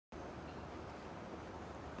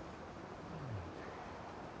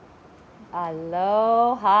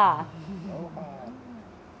Aloha. Aloha.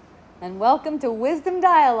 And welcome to Wisdom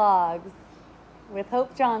Dialogues with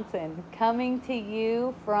Hope Johnson, coming to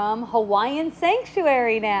you from Hawaiian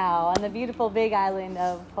Sanctuary now on the beautiful big island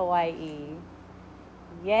of Hawaii.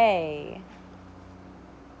 Yay.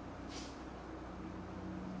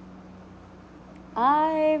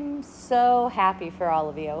 I'm so happy for all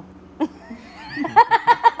of you. He's being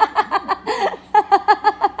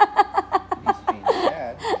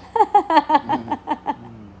sad.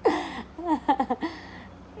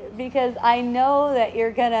 Because I know that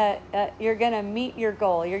you're gonna meet your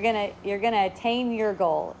goal. You're gonna attain your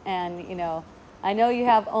goal, and I know you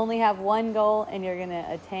only have one goal, and you're gonna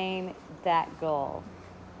attain that goal.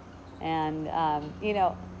 And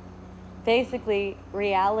basically,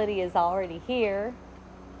 reality is already here.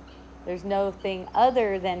 There's no thing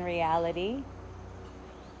other than reality.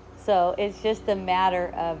 So it's just a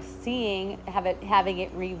matter of having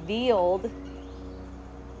it revealed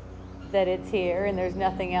that it's here and there's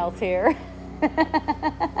nothing else here.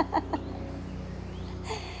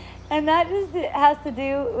 And that just has to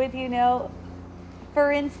do with,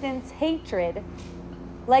 for instance, hatred.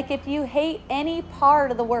 Like if you hate any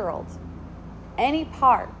part of the world, any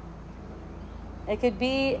part, it could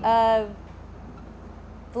be a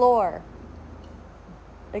floor,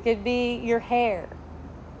 it could be your hair,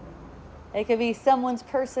 it could be someone's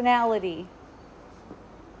personality.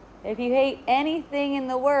 If you hate anything in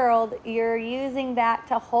the world, you're using that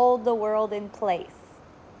to hold the world in place.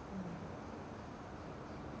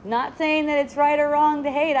 Not saying that it's right or wrong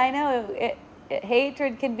to hate. I know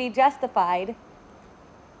hatred can be justified.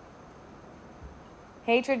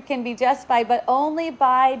 Hatred can be justified, but only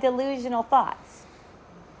by delusional thoughts.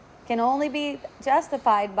 Can only be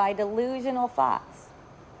justified by delusional thoughts.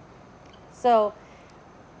 So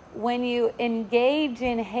when you engage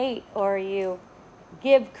in hate or you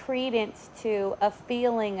give credence to a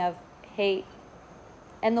feeling of hate,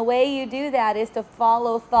 and the way you do that is to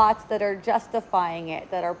follow thoughts that are justifying it,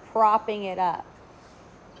 that are propping it up.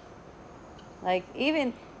 Like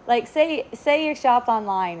say you shopped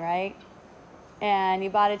online, right? And you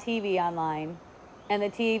bought a TV online, and the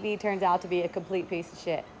TV turns out to be a complete piece of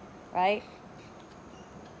shit, right?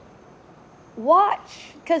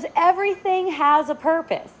 Watch, because everything has a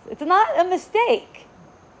purpose. It's not a mistake.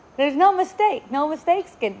 There's no mistake. No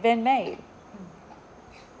mistakes get been made.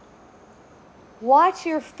 Watch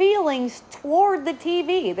your feelings toward the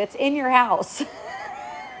TV that's in your house,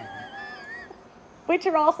 which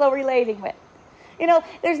you're also relating with.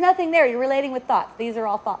 There's nothing there. You're relating with thoughts. These are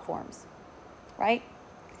all thought forms, right?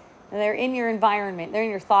 And they're in your environment. They're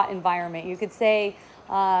in your thought environment. You could say,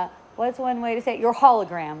 what's one way to say it? Your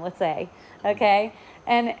hologram, let's say, okay?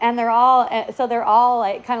 And they're all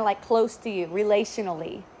like, kind of like close to you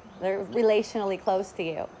relationally. They're relationally close to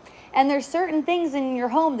you. And there's certain things in your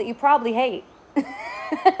home that you probably hate.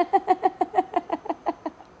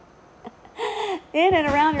 In and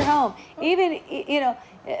around your home. Even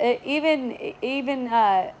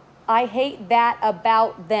I hate that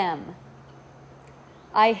about them.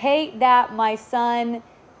 I hate that my son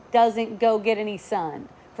doesn't go get any sun,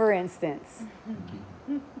 for instance.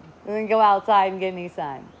 Doesn't go outside and get any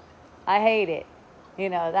sun. I hate it.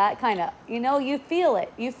 That kind of, you feel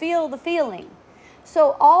it. You feel the feeling.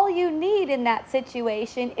 So all you need in that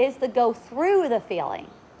situation is to go through the feeling.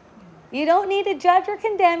 You don't need to judge or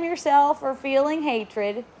condemn yourself for feeling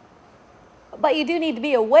hatred, but you do need to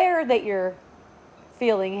be aware that you're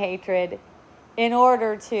feeling hatred in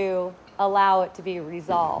order to allow it to be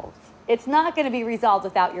resolved. It's not going to be resolved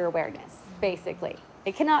without your awareness, basically.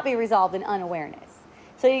 It cannot be resolved in unawareness.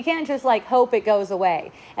 So you can't just hope it goes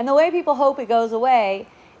away. And the way people hope it goes away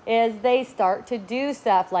is they start to do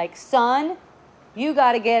stuff like, son, you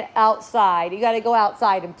got to get outside. You got to go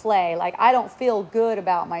outside and play. Like, I don't feel good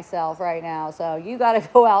about myself right now, so you got to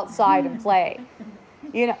go outside and play.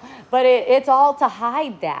 But it's all to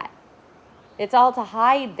hide that. It's all to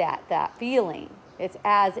hide that feeling. It's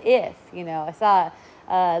as if, I saw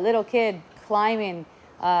a little kid climbing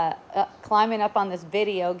up on this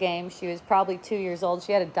video game. She was probably 2 years old.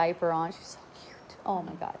 She had a diaper on. She's so cute. Oh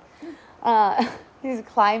my God. He was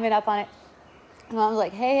climbing up on it. And I was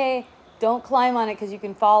like, hey, don't climb on it because you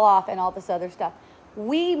can fall off and all this other stuff.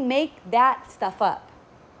 We make that stuff up.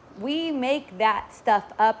 We make that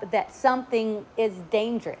stuff up that something is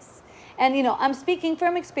dangerous. And, I'm speaking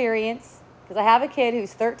from experience because I have a kid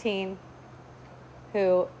who's 13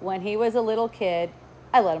 who, when he was a little kid,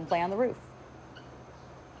 I let him play on the roof.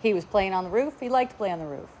 He was playing on the roof. He liked to play on the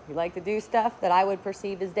roof. He liked to do stuff that I would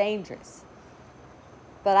perceive as dangerous.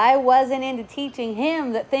 But I wasn't into teaching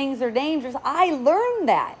him that things are dangerous. I learned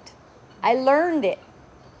that. I learned it.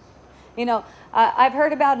 I've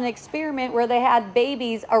heard about an experiment where they had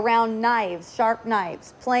babies around knives, sharp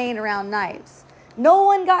knives, playing around knives. No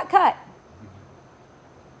one got cut.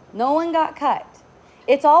 No one got cut.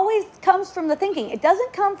 It always comes from the thinking. It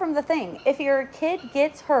doesn't come from the thing. If your kid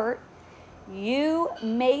gets hurt, you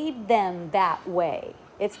made them that way.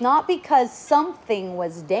 It's not because something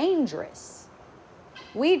was dangerous.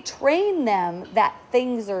 We train them that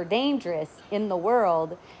things are dangerous in the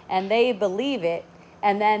world, and they believe it.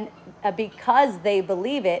 And then because they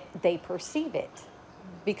believe it, they perceive it.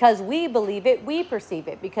 Because we believe it, we perceive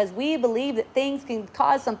it. Because we believe that things can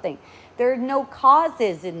cause something. There are no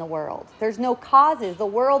causes in the world. There's no causes. The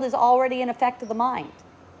world is already an effect of the mind.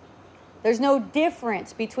 There's no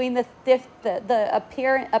difference between the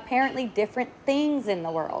apparently different things in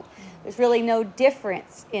the world. There's really no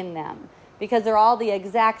difference in them because they're all the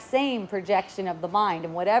exact same projection of the mind.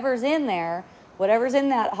 And whatever's in there, whatever's in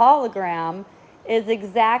that hologram is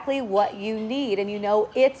exactly what you need. And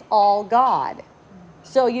it's all God.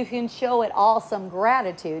 So you can show it all some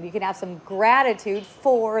gratitude. You can have some gratitude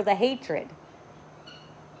for the hatred.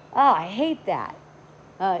 Oh, I hate that.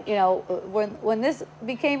 When this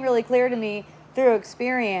became really clear to me through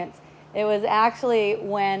experience, it was actually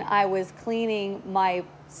when I was cleaning my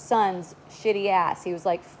son's shitty ass. He was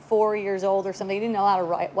like 4 years old or something. He didn't know how to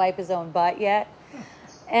wipe his own butt yet.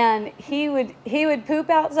 And he would poop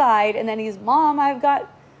outside, and then he's, Mom, I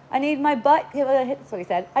need my butt. That's what he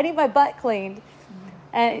said. I need my butt cleaned.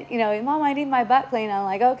 And, Mom, I need my butt cleaned. I'm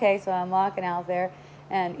like, okay. So I'm walking out there,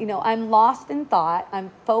 and, I'm lost in thought.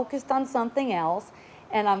 I'm focused on something else,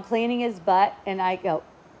 and I'm cleaning his butt, and I go,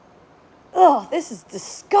 oh, this is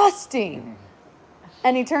disgusting.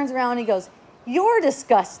 And he turns around and he goes, you're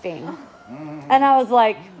disgusting. And I was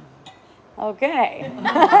like, okay.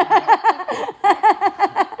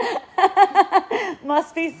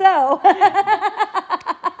 Must be so.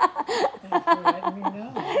 Thanks for letting me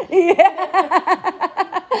know. Yeah.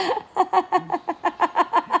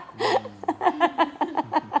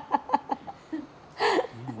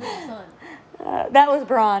 Son. That was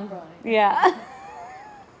Braun. Yeah.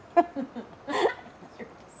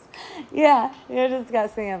 Yeah, you're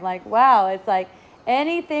disgusting. I'm like, wow, it's like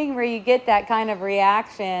anything where you get that kind of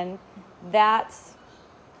reaction, that's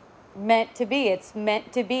meant to be. It's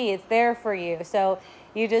meant to be. It's there for you. So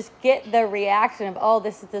you just get the reaction of, oh,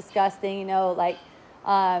 this is disgusting. In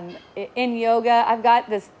yoga, I've got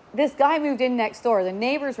this guy moved in next door. The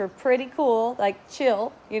neighbors were pretty cool, like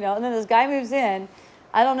chill, and then this guy moves in.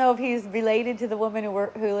 I don't know if he's related to the woman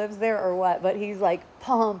who lives there or what, but he's like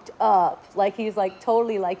pumped up. Like he's like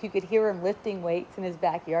totally like you could hear him lifting weights in his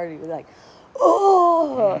backyard. He was like,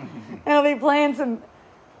 oh, and he'll be playing some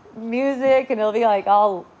music and it'll be like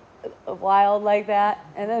all wild like that.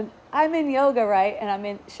 And then I'm in yoga, right? And I'm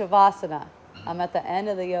in Shavasana. I'm at the end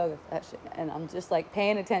of the yoga session and I'm just like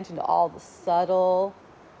paying attention to all the subtle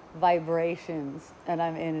vibrations and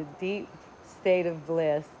I'm in a deep state of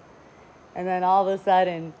bliss. And then all of a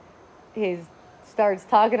sudden, he starts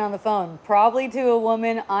talking on the phone, probably to a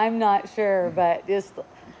woman, I'm not sure, but it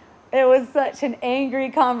was such an angry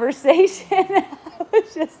conversation. I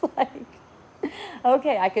was just like,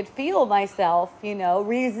 okay, I could feel myself,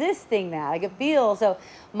 resisting that. I could feel, so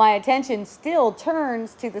my attention still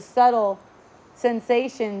turns to the subtle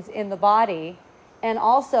sensations in the body. And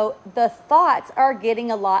also, the thoughts are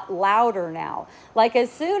getting a lot louder now. Like,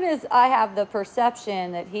 as soon as I have the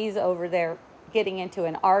perception that he's over there getting into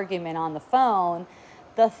an argument on the phone,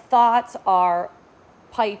 the thoughts are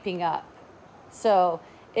piping up. So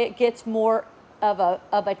it gets more of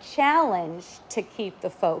a challenge to keep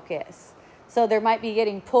the focus. So there might be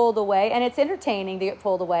getting pulled away. And it's entertaining to get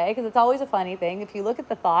pulled away because it's always a funny thing. If you look at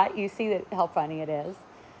the thought, you see how funny it is.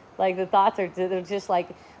 Like, the thoughts they're just like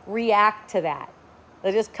react to that.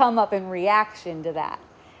 They just come up in reaction to that.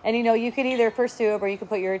 And, you could either pursue it or you could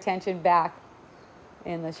put your attention back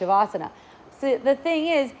in the Shavasana. So the thing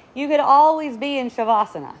is, you could always be in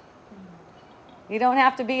Shavasana. You don't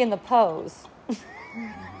have to be in the pose.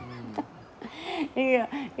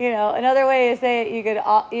 Another way to say it,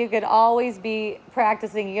 you could always be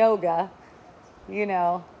practicing yoga.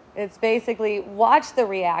 It's basically watch the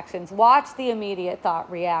reactions, watch the immediate thought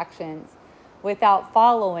reactions without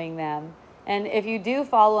following them. And if you do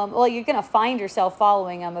follow them, well, you're going to find yourself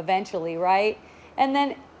following them eventually, right? And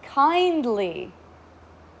then kindly,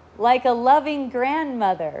 like a loving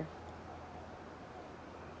grandmother,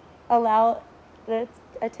 allow the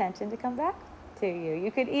attention to come back to you. You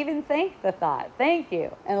could even thank the thought, thank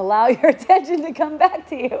you, and allow your attention to come back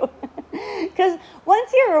to you. Because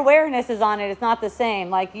once your awareness is on it, it's not the same.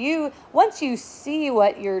 Like once you see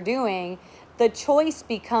what you're doing, the choice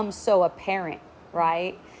becomes so apparent,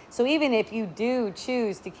 right? So even if you do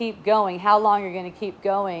choose to keep going, how long you're going to keep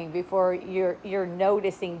going before you're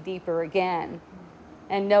noticing deeper again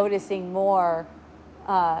and noticing more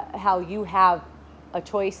how you have a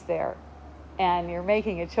choice there, and you're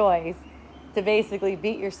making a choice to basically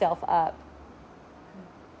beat yourself up.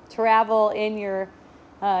 Travel in your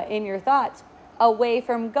thoughts away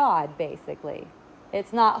from God, basically.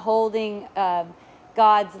 It's not holding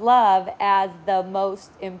God's love as the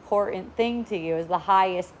most important thing to you, as the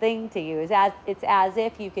highest thing to you. It's as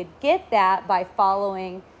if you could get that by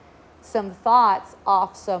following some thoughts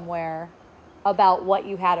off somewhere about what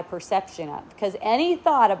you had a perception of. Because any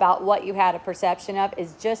thought about what you had a perception of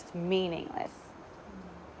is just meaningless.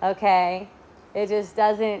 Okay? It just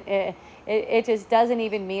doesn't it just doesn't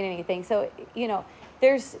even mean anything. So,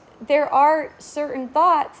 there are certain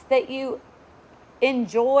thoughts that you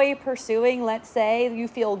enjoy pursuing, let's say. You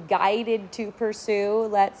feel guided to pursue,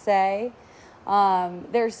 let's say.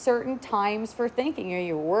 There's certain times for thinking.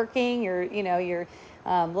 You're working, you're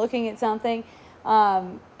looking at something.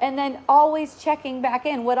 And then always checking back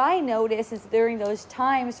in. What I notice is during those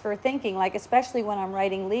times for thinking, like especially when I'm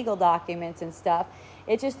writing legal documents and stuff,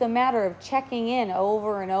 it's just a matter of checking in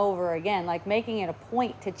over and over again, like making it a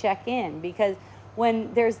point to check in. Because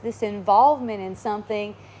when there's this involvement in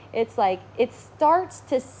something, it's like it starts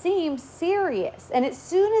to seem serious. And as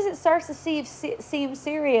soon as it starts to seem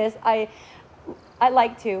serious, I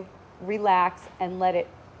like to relax and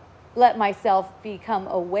let myself become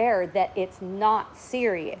aware that it's not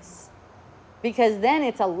serious, because then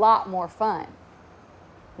it's a lot more fun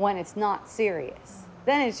when it's not serious.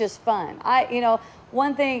 Then it's just fun.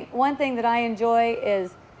 One thing that I enjoy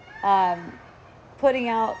is putting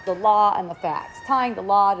out the law and the facts, tying the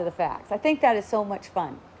law to the facts. I think that is so much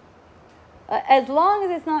fun. As long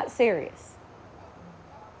as it's not serious.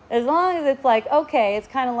 As long as it's like, okay, it's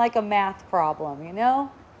kind of like a math problem,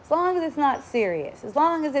 As long as it's not serious, as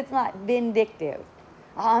long as it's not vindictive.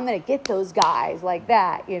 Oh, I'm going to get those guys like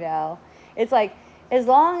that, It's like, as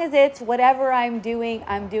long as it's whatever I'm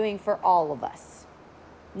doing for all of us.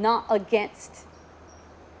 Not against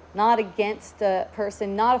a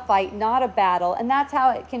person, not a fight, not a battle. And that's how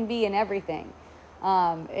it can be in everything.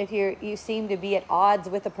 If you seem to be at odds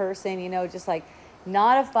with a person, just like,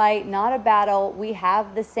 not a fight, not a battle. We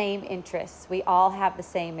have the same interests. We all have the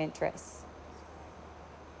same interests.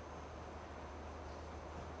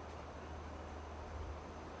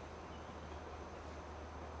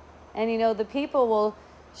 And the people will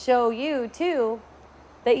show you too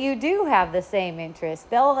that you do have the same interests.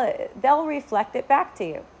 They'll reflect it back to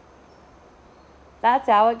you. That's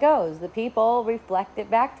how it goes. The people reflect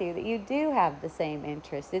it back to you that you do have the same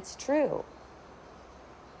interests. It's true.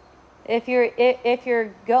 If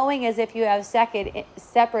you're going as if you have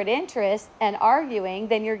separate interests and arguing,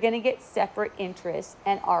 then you're going to get separate interests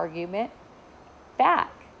and argument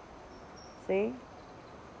back. See?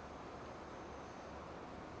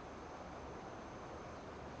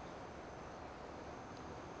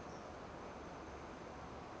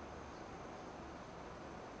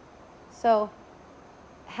 So,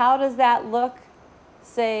 how does that look,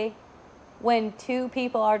 say, when two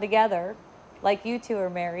people are together, like you two are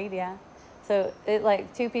married, yeah? So,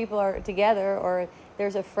 like two people are together, or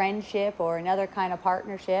there's a friendship or another kind of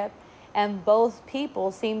partnership, and both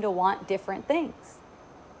people seem to want different things.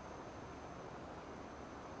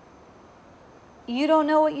 You don't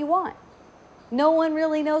know what you want. No one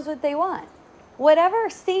really knows what they want. Whatever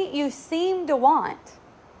you seem to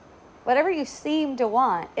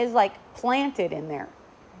want is like planted in there.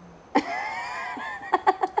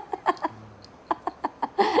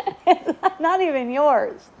 It's not even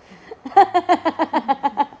yours.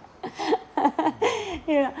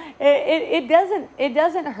 It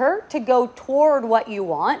doesn't hurt to go toward what you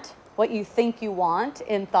want, what you think you want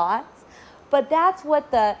in thoughts, but that's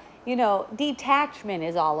what the detachment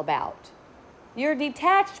is all about. You're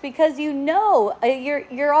detached because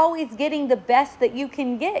you're always getting the best that you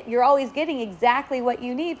can get. You're always getting exactly what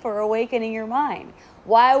you need for awakening your mind.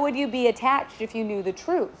 Why would you be attached if you knew the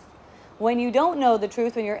truth? When you don't know the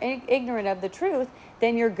truth, when you're ignorant of the truth,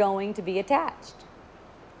 then you're going to be attached.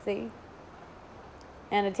 See?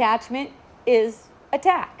 And attachment is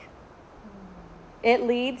attack. It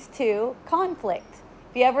leads to conflict.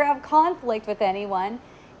 If you ever have conflict with anyone,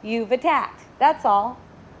 you've attacked. That's all.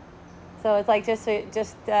 So it's like just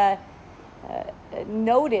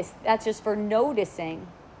notice. That's just for noticing.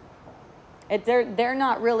 They're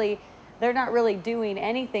not really doing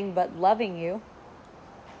anything but loving you.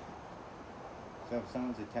 So if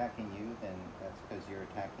someone's attacking you, then that's because you're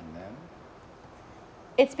attacking them?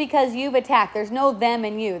 It's because you've attacked. There's no them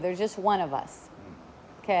and you. There's just one of us.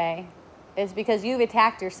 Okay? It's because you've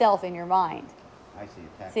attacked yourself in your mind. I see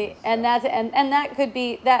attack. See, myself. and that could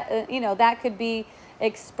be that that could be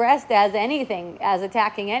expressed as anything, as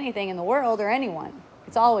attacking anything in the world or anyone.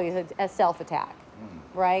 It's always a self-attack,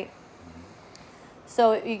 right?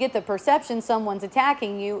 So you get the perception someone's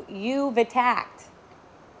attacking you. You've attacked.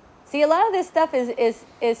 See, a lot of this stuff is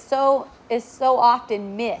so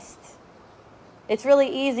often missed. It's really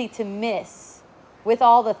easy to miss with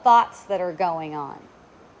all the thoughts that are going on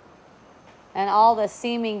and all the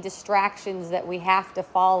seeming distractions that we have to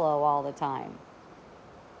follow all the time.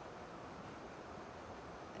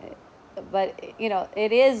 But,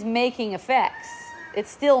 it is making effects. It's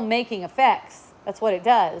still making effects. That's what it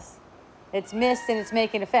does. It's missed and it's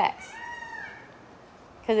making effects.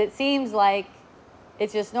 Because it seems like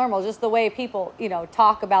it's just normal. Just the way people,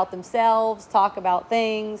 talk about themselves, talk about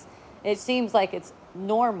things. It seems like it's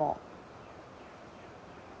normal.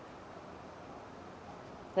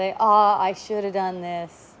 Say, I should have done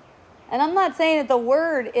this. And I'm not saying that the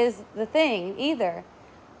word is the thing either.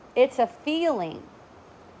 It's a feeling.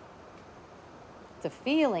 It's a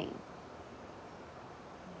feeling.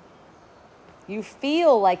 You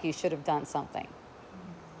feel like you should have done something.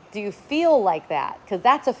 Do you feel like that? Because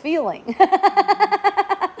that's a feeling.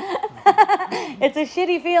 It's a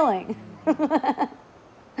shitty feeling.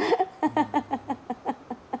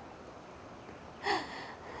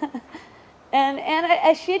 And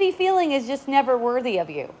a shitty feeling is just never worthy of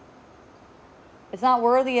you. It's not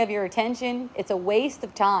worthy of your attention. It's a waste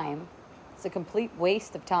of time. It's a complete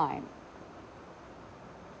waste of time.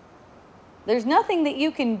 There's nothing that you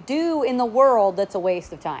can do in the world that's a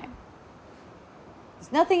waste of time.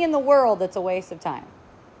 There's nothing in the world that's a waste of time.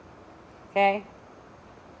 Okay?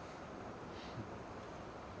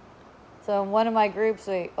 So in one of my groups,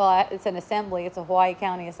 it's an assembly. It's a Hawaii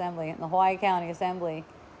County Assembly. In the Hawaii County Assembly,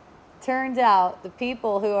 turns out the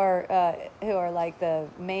people who are like the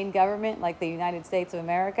main government, like the United States of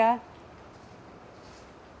America,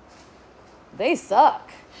 they suck.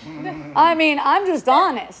 I mean, I'm just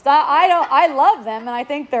honest. I love them and I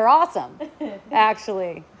think they're awesome,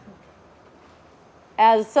 actually.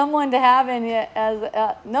 As someone to have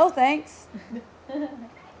no thanks. The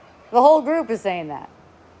whole group is saying that.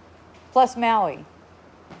 Plus Maui.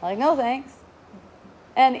 Like, no thanks.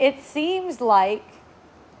 And it seems like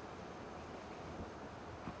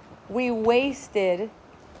we wasted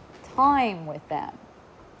time with them.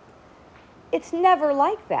 It's never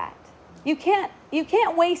like that. You can't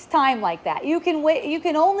waste time like that. You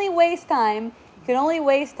can only waste time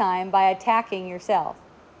by attacking yourself.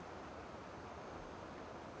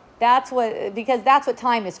 Because that's what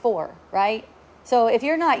time is for, right? So if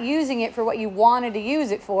you're not using it for what you wanted to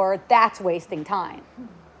use it for, that's wasting time.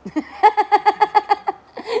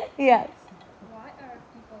 Yes. Why are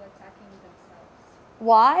people attacking themselves?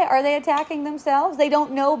 Why are they attacking themselves? They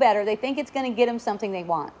don't know better. They think it's going to get them something they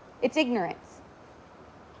want. It's ignorance.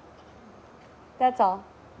 That's all.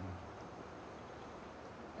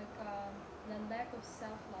 Like the lack of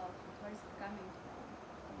self-love, where is it coming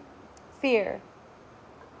from? Fear.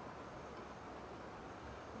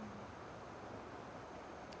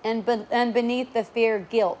 And beneath the fear,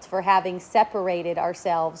 guilt for having separated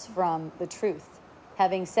ourselves from the truth,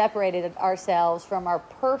 having separated ourselves from our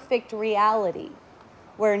perfect reality,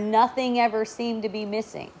 where nothing ever seemed to be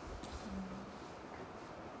missing.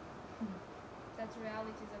 That's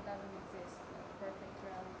reality that doesn't exist, like perfect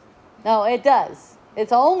reality. No, it does. It's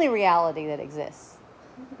the only reality that exists.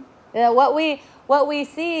 What we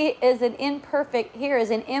see is an imperfect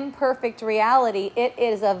reality. It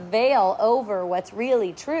is a veil over what's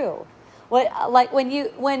really true.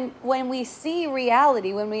 When we see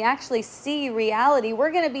reality, when we actually see reality,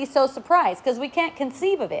 we're going to be so surprised because we can't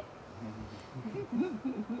conceive of it.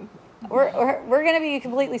 We're going to be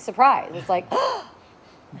completely surprised. It's like,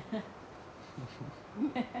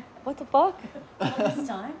 what the fuck? All this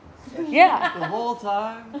time? Yeah. The whole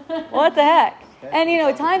time? What the heck? And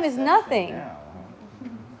Especially time is self-deception nothing. now,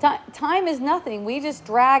 huh? Time is nothing. We just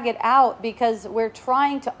drag it out because we're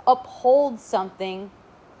trying to uphold something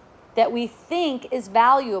that we think is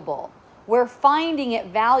valuable. We're finding it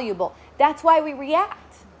valuable. That's why we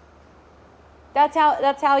react. That's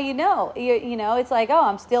how you know. It's like,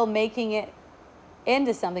 I'm still making it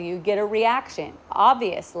into something. You get a reaction,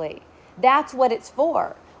 obviously. That's what it's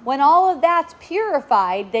for. When all of that's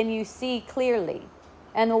purified, then you see clearly.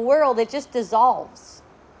 And the world, it just dissolves.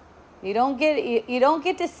 You don't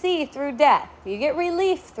get to see through death. You get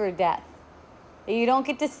relief through death. You don't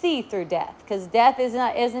get to see through death because death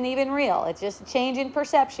isn't even real. It's just a change in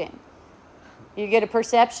perception. You get a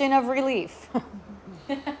perception of relief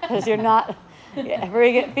because you're not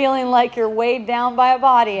feeling like you're weighed down by a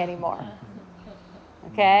body anymore.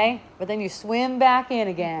 Okay? But then you swim back in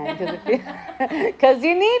again because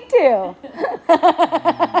you need to.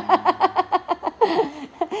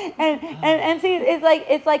 and see,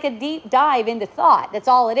 it's like a deep dive into thought. That's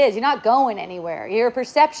all it is. You're not going anywhere. Your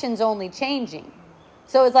perception's only changing.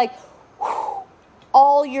 So it's like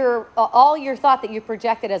all your thought that you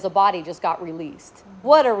projected as a body just got released.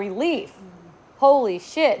 What a relief. Holy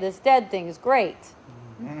shit, this dead thing is great.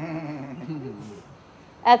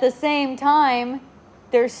 At the same time,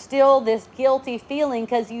 there's still this guilty feeling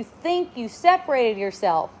because you think you separated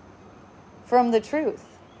yourself from the truth.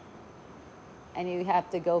 And you have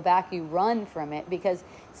to go back, you run from it because,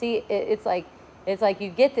 see, it's like you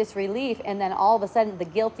get this relief and then all of a sudden the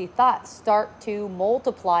guilty thoughts start to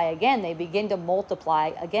multiply again. They begin to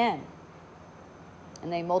multiply again.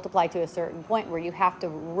 And they multiply to a certain point where you have to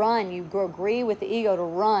run. You agree with the ego to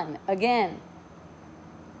run again.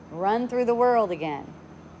 Run through the world again.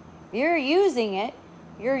 You're using it.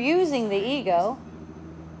 You're using the ego.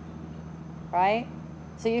 Right?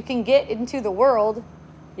 So you can get into the world.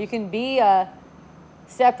 You can be a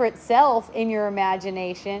separate self in your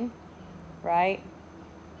imagination. Right?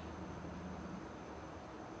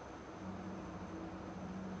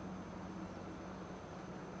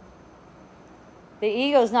 The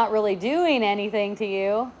ego's not really doing anything to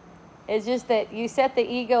you. It's just that you set the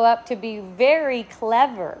ego up to be very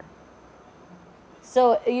clever.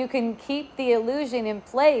 So you can keep the illusion in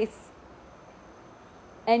place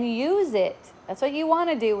and use it. That's what you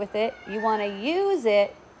want to do with it. You want to use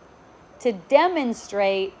it to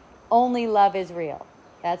demonstrate only love is real.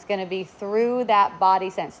 That's going to be through that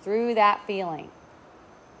body sense, through that feeling.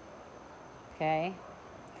 Okay?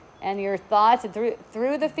 And your thoughts,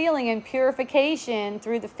 through the feeling and purification,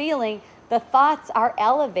 through the feeling, the thoughts are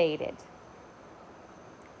elevated.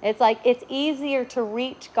 It's like it's easier to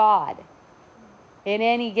reach God in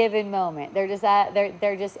any given moment. They're just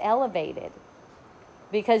elevated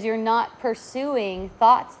because you're not pursuing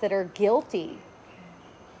thoughts that are guilty.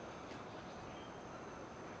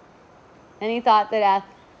 Any thought that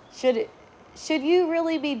should you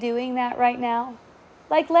really be doing that right now?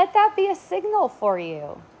 Like, let that be a signal for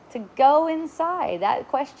you to go inside. That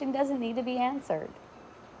question doesn't need to be answered.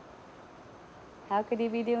 How could you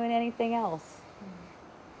be doing anything else?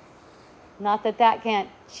 Not that that can't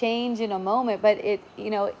change in a moment, but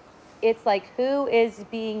it's like, who is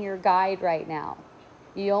being your guide right now?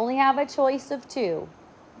 You only have a choice of two.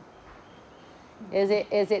 Is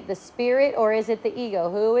it the spirit or is it the ego?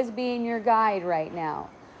 Who is being your guide right now?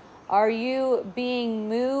 Are you being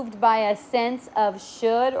moved by a sense of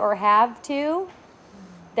should or have to?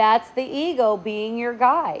 That's the ego being your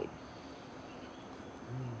guide.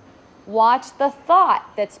 Watch the thought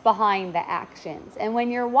that's behind the actions. And when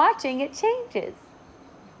you're watching, it changes.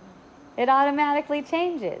 It automatically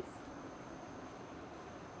changes.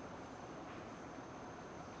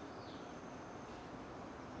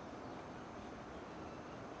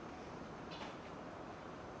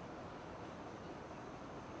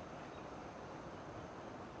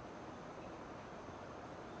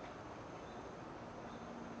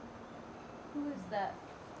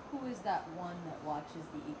 Who is that one that watches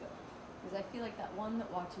the ego? Because I feel like that one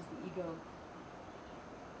that watches the ego,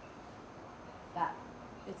 that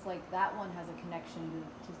it's like that one has a connection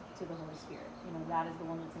to the Holy Spirit. You know, that is the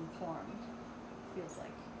one that's informed. Feels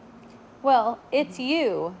like. Well, it's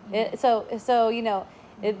you. So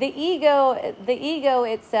the ego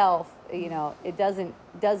itself, it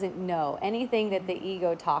doesn't know. Anything that the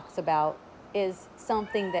ego talks about is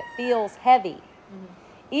something that feels heavy. Mm-hmm.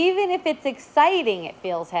 Even if it's exciting, it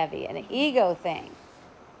feels heavy, an ego thing,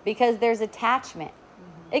 because there's attachment.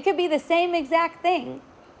 Mm-hmm. It could be the same exact thing.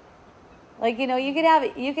 Like, you could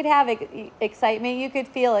have excitement, you could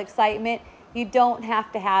feel excitement. You don't have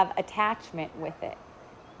to have attachment with it.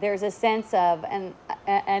 There's a sense of, and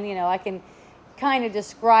I can kind of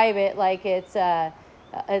describe it like it's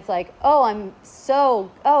like, I'm so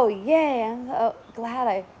glad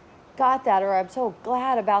I got that, or I'm so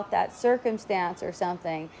glad about that circumstance or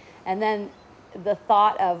something. And then the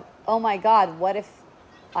thought of, oh my God, what if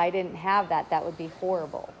I didn't have that? That would be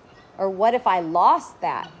horrible. Or what if I lost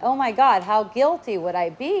that? Oh my God, how guilty would I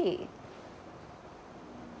be?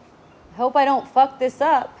 Hope I don't fuck this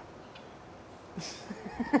up.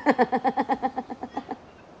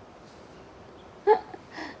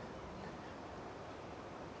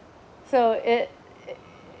 So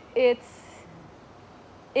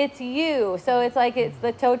it's you. So it's like it's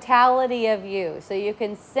the totality of you. So you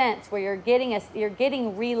can sense where you're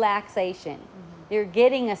getting relaxation. Mm-hmm. You're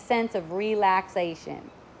getting a sense of relaxation.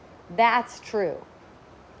 That's true.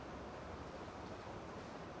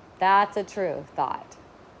 That's a true thought.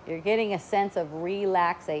 You're getting a sense of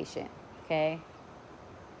relaxation, okay?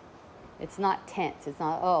 It's not tense. It's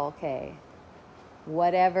not, oh, okay.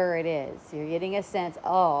 Whatever it is, you're getting a sense,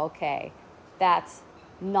 oh, okay, that's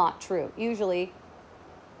not true. Usually,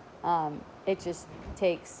 it just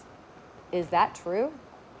takes, is that true?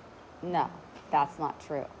 No, that's not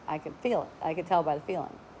true. I could feel it. I could tell by the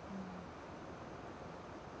feeling.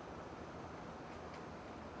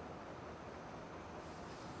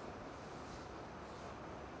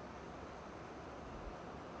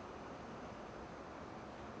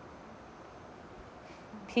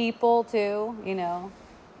 People too, you know,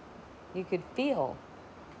 you could feel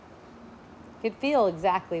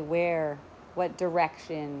exactly what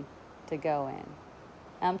direction to go in.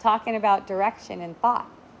 I'm talking about direction and thought.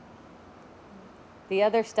 The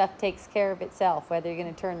other stuff takes care of itself, whether you're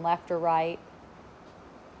going to turn left or right,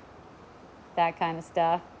 that kind of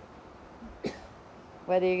stuff.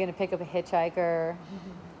 Whether you're going to pick up a hitchhiker,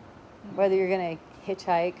 whether you're going to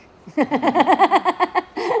hitchhike.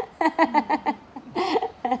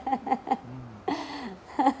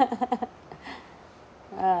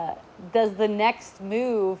 Does the next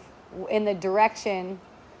move in the direction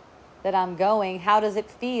that I'm going, how does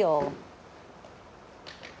it feel?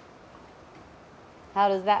 How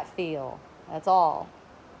does that feel? That's all.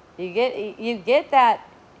 You get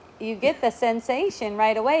the sensation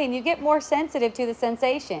right away, and you get more sensitive to the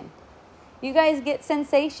sensation. You guys get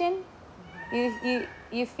sensation?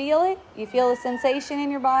 You feel it? You feel the sensation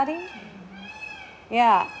in your body?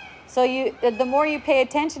 Yeah. So the more you pay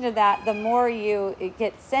attention to that, the more you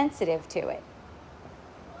get sensitive to it.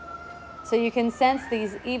 So you can sense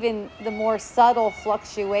these, even the more subtle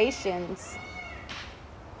fluctuations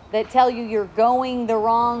that tell you you're going the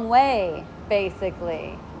wrong way,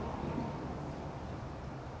 basically.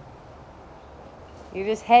 You're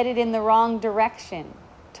just headed in the wrong direction.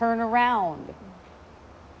 Turn around.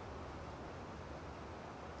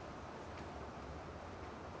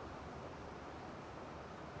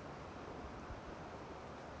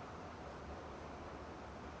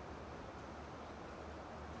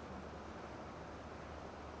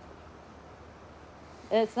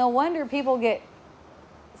 It's no wonder people get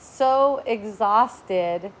so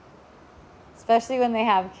exhausted, especially when they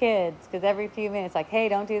have kids, because every few minutes, like, hey,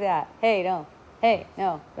 don't do that. Hey, no. Hey,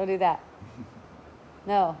 no, don't do that.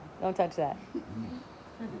 No, don't touch that.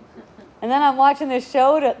 And then I'm watching this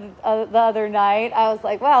show the other night. I was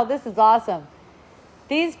like, wow, this is awesome.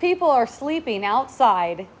 These people are sleeping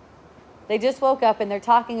outside. They just woke up and they're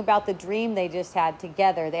talking about the dream they just had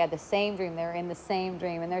together. They had the same dream. They're in the same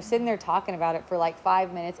dream. And they're sitting there talking about it for like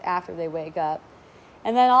 5 minutes after they wake up.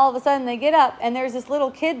 And then all of a sudden they get up and there's this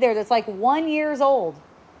little kid there that's like 1 year old.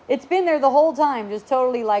 It's been there the whole time, just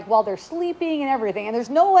totally like while they're sleeping and everything. And there's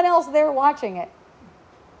no one else there watching it.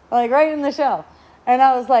 Like right in the show. And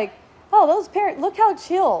I was like, oh, those parents, look how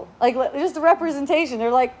chill. Like just the representation.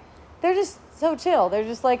 They're just so chill. They're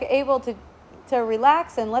just like able to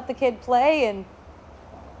relax and let the kid play. And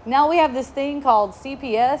now we have this thing called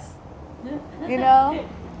CPS. You know,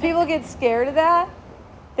 people get scared of that.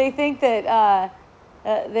 They think that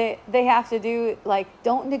they have to do, like,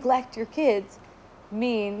 don't neglect your kids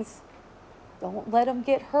means don't let them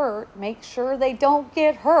get hurt. Make sure they don't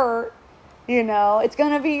get hurt. You know, it's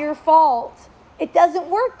going to be your fault. It doesn't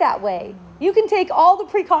work that way. You can take all the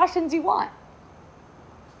precautions you want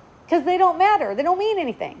because they don't matter. They don't mean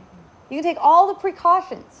anything. You can take all the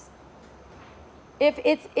precautions. If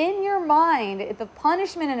it's in your mind, if the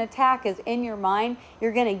punishment and attack is in your mind,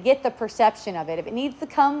 you're going to get the perception of it. If it needs to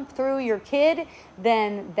come through your kid,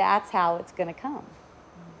 then that's how it's going to come.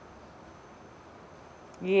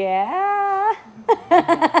 Yeah.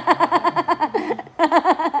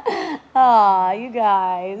 Aw, you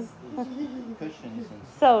guys. Cushions and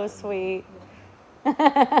So sweet.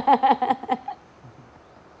 I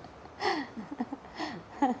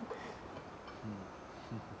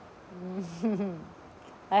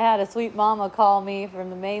had a sweet mama call me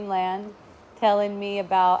from the mainland telling me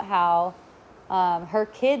about how her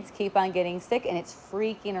kids keep on getting sick and it's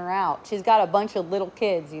freaking her out. She's got a bunch of little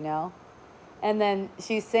kids, you know. And then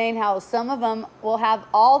she's saying how some of them will have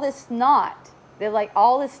all this snot. They're like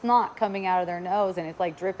all this snot coming out of their nose and it's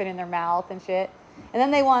like dripping in their mouth and shit. And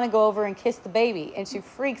then they want to go over and kiss the baby. And she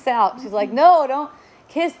freaks out. She's like, no, don't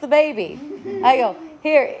kiss the baby. I go,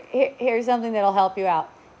 here's something that'll help you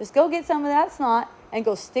out. Just go get some of that snot and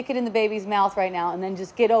go stick it in the baby's mouth right now and then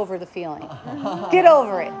just get over the feeling. Get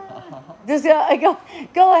over it. Just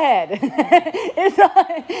go ahead.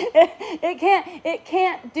 It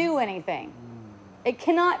can't do anything. It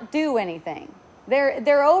cannot do anything.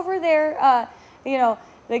 They're over there, you know,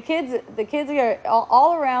 the kids are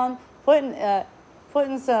all around putting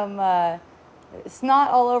putting some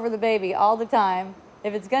snot all over the baby all the time.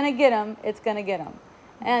 If it's going to get him, it's going to get him.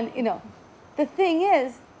 And, you know, the thing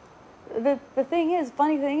is,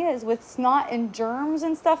 funny thing is, with snot and germs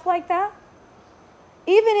and stuff like that,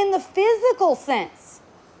 even in the physical sense,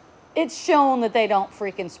 it's shown that they don't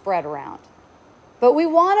freaking spread around. But we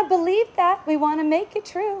want to believe that. We want to make it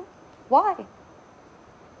true. Why?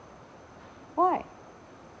 Why?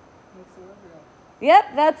 Makes the world real. Yep,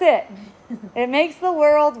 that's it. It makes the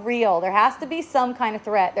world real. There has to be some kind of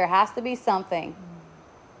threat. There has to be something.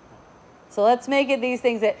 So let's make it these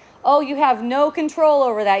things that, oh, you have no control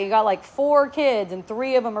over that. You got like 4 kids and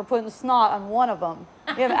 3 of them are putting snot on one of them.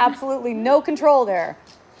 You have absolutely no control there.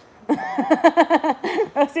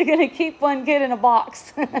 Unless you're going to keep one kid in a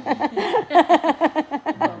box.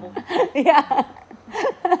 Yeah.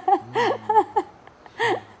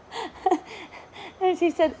 And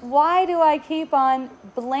she said, why do I keep on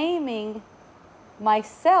blaming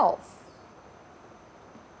myself?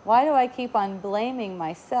 Why do I keep on blaming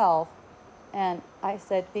myself? And I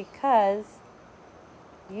said, because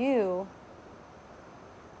you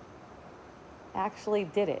actually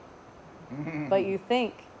did it. But you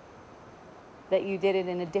think that you did it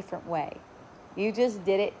in a different way. You just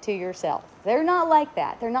did it to yourself. They're not like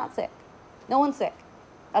that. They're not sick. No one's sick.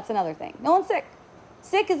 That's another thing. No one's sick.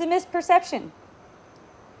 Sick is a misperception.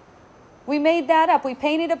 We made that up. We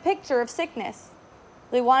painted a picture of sickness.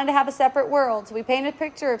 We wanted to have a separate world. So we painted a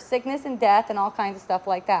picture of sickness and death and all kinds of stuff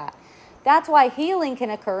like that. That's why healing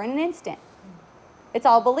can occur in an instant. It's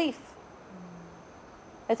all belief.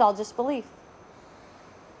 It's all just belief.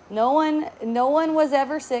 No one was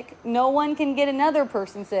ever sick. No one can get another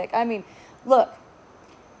person sick. I mean, look,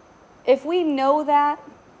 if we know that,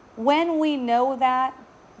 when we know that,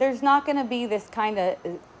 there's not going to be this kind of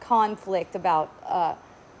conflict about,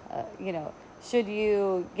 should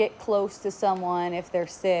you get close to someone if they're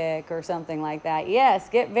sick or something like that. Yes,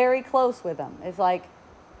 get very close with them. It's like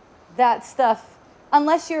that stuff,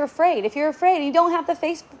 unless you're afraid. If you're afraid and you don't have the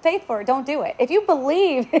faith for it, don't do it. If you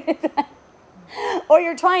believe or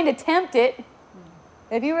you're trying to tempt it,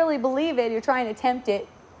 if you really believe it, you're trying to tempt it,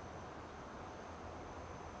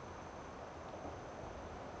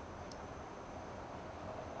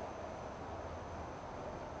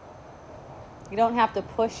 you don't have to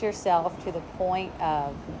push yourself to the point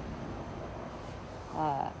of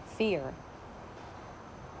fear.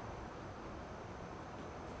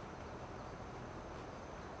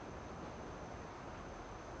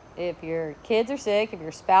 If your kids are sick, if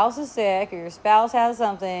your spouse is sick, or your spouse has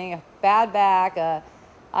something, a bad back,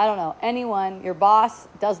 I don't know, anyone, your boss,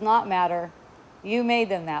 does not matter. You made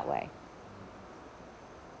them that way.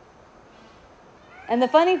 And the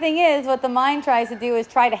funny thing is, what the mind tries to do is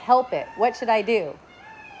try to help it. What should I do?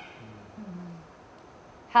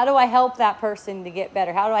 How do I help that person to get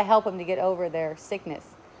better? How do I help them to get over their sickness?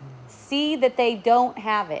 See that they don't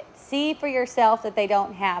have it. See for yourself that they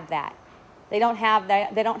don't have that. They don't have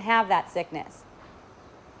that sickness.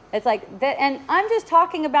 It's like that, and I'm just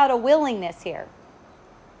talking about a willingness here.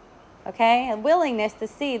 Okay? A willingness to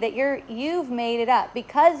see that you've made it up.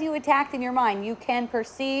 Because you attacked in your mind, you can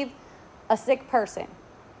perceive a sick person.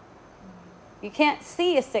 You can't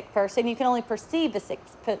see a sick person, you can only perceive a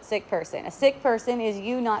sick person. A sick person is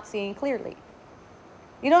you not seeing clearly.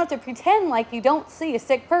 You don't have to pretend like you don't see a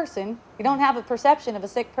sick person. You don't have a perception of a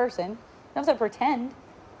sick person. You don't have to pretend.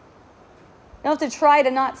 You don't have to try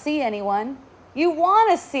to not see anyone. You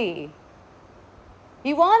want to see.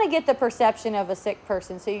 You want to get the perception of a sick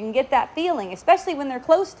person so you can get that feeling, especially when they're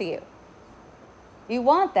close to you. You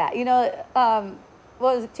want that. You know,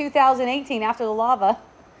 what was it, 2018, after the lava,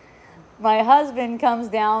 my husband comes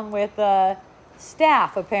down with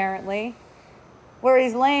staph, apparently, where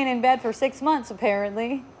he's laying in bed for 6 months,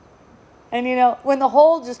 apparently. And, you know, when the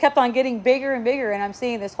hole just kept on getting bigger and bigger, and I'm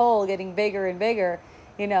seeing this hole getting bigger and bigger,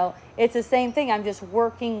 you know, it's the same thing. I'm just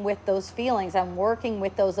working with those feelings. I'm working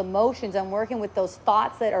with those emotions. I'm working with those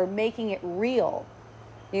thoughts that are making it real,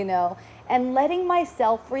 you know, and letting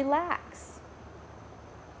myself relax.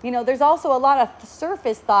 You know, there's also a lot of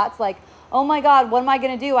surface thoughts like, oh my God, what am I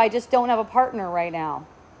going to do? I just don't have a partner right now.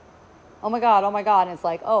 Oh my God. And it's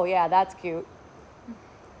like, oh yeah, that's cute.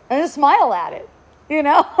 And just smile at it, you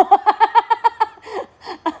know.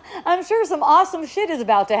 I'm sure some awesome shit is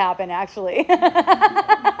about to happen, actually.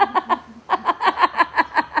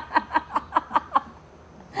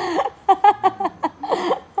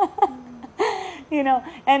 You know,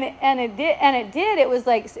 and it did. It was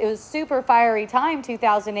like, it was super fiery time,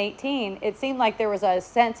 2018. It seemed like there was a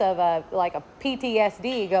sense of a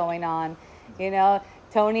PTSD going on. You know,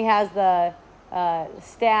 Tony has the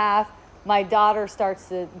staph. my daughter starts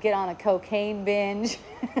to get on a cocaine binge.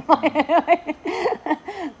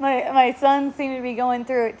 my sons seem to be going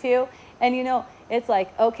through it too. And it's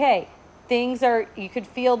like, okay, you could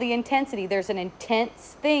feel the intensity. There's an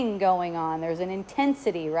intense thing going on. There's an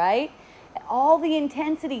intensity, right? All the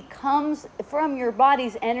intensity comes from your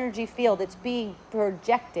body's energy field. It's being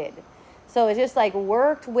projected. So it's just like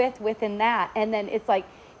worked within that. And then it's like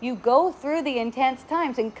you go through the intense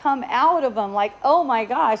times and come out of them like, oh my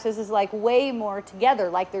gosh, this is like way more together.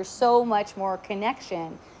 Like there's so much more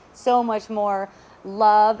connection, so much more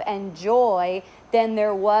love and joy than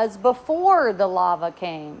there was before the lava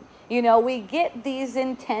came. We get these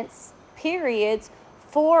intense periods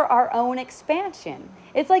for our own expansion.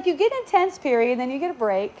 It's like you get intense period, then you get a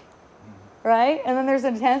break, right? And then there's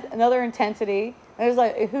another intensity. There's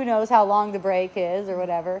like, who knows how long the break is or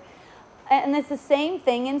whatever. And it's the same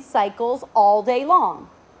thing in cycles all day long,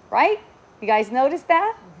 right? You guys notice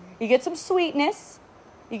that? You get some sweetness,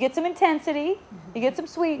 you get some intensity, you get some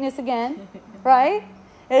sweetness again, right?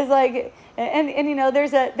 It's like, and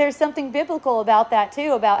there's something biblical about that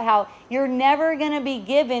too, about how you're never going to be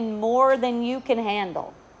given more than you can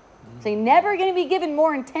handle. So you're never going to be given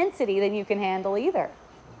more intensity than you can handle either.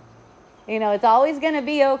 It's always going to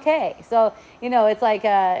be okay. So, it's like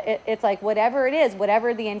it's like whatever it is,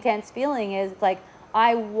 whatever the intense feeling is, it's like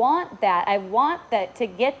I want that. I want that to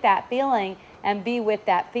get that feeling and be with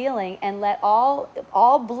that feeling and let all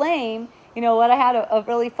blame, what I had a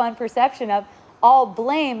really fun perception of, all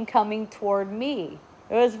blame coming toward me.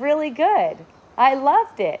 It was really good. I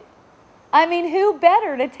loved it. I mean, who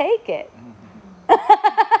better to take it?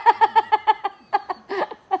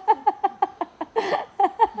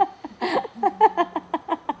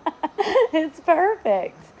 It's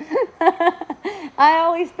perfect. I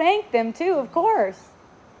always thank them too, of course.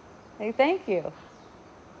 Hey, thank you.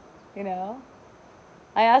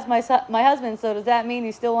 I asked my husband, so does that mean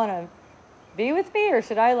you still want to be with me, or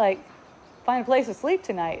should I find a place to sleep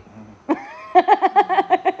tonight?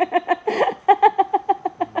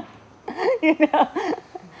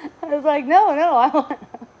 I was like, no, I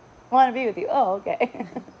want to be with you. Oh, okay.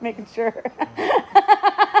 Making sure.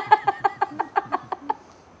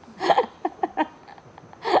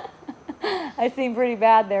 I seemed pretty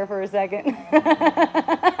bad there for a second.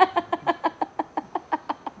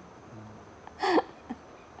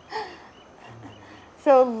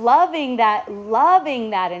 So loving that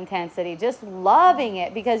intensity, just loving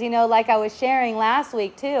it, because like I was sharing last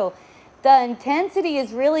week too, the intensity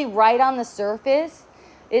is really right on the surface.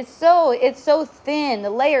 It's so thin.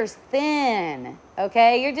 The layer's thin.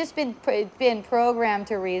 Okay, you're just been programmed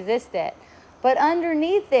to resist it, but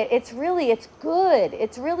underneath it, it's good.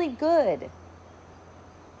 It's really good.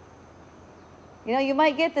 You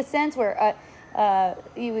might get the sense where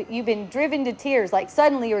you've been driven to tears. Like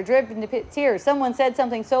suddenly you're driven to tears. Someone said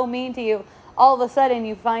something so mean to you. All of a sudden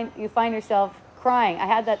you find yourself crying. I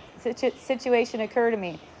had that situation occur to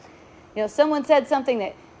me. Someone said something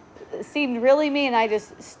that seemed really mean, and I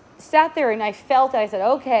just sat there and I felt it. I said,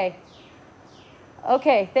 okay,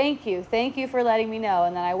 thank you for letting me know.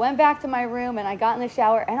 And then I went back to my room and I got in the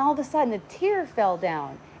shower, and all of a sudden a tear fell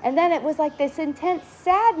down. And then it was like this intense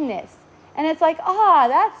sadness. And it's like,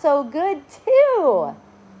 that's so good too.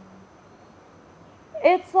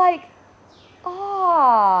 It's like,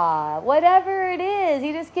 whatever it is,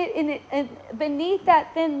 you just get in it, beneath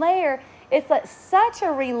that thin layer, it's like such a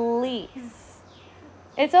release.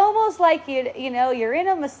 It's almost like you're in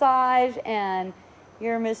a massage and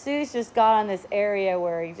your masseuse just got on this area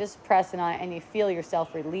where you're just pressing on it and you feel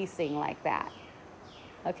yourself releasing like that.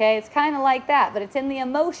 Okay, it's kind of like that, but it's in the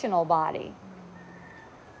emotional body.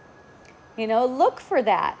 Look for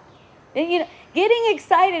that. And, getting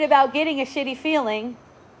excited about getting a shitty feeling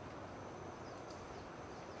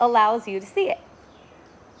allows you to see it.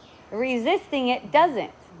 Resisting it doesn't.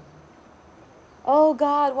 Oh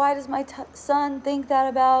God, why does my son think that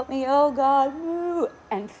about me? Oh God, woo,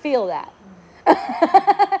 and feel that.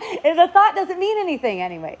 The thought doesn't mean anything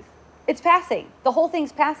anyways. It's passing. The whole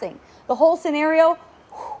thing's passing. The whole scenario,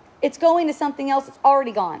 it's going to something else. It's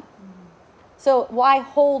already gone. So why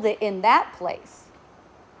hold it in that place?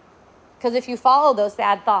 Because if you follow those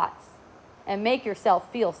sad thoughts and make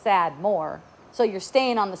yourself feel sad more, so you're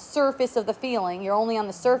staying on the surface of the feeling, you're only on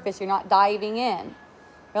the surface, you're not diving in.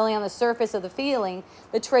 You're only on the surface of the feeling.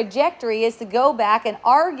 The trajectory is to go back and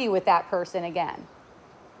argue with that person again.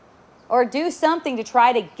 Or do something to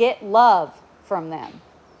try to get love from them.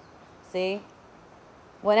 See?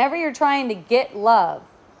 Whenever you're trying to get love,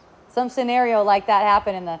 some scenario like that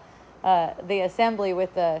happened in the assembly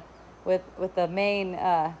with the main,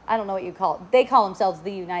 I don't know what you call it. They call themselves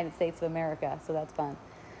the United States of America, so that's fun.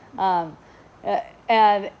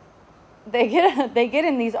 And they get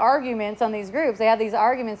in these arguments on these groups. They have these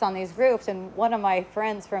arguments on these groups, and one of my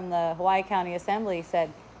friends from the Hawaii County Assembly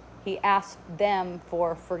said he asked them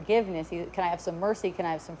for forgiveness. Can I have some mercy? Can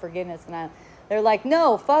I have some forgiveness? They're like,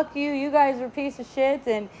 no, fuck you. You guys are a piece of shit,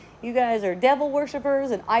 and you guys are devil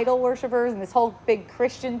worshipers and idol worshipers, and this whole big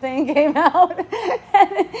Christian thing came out.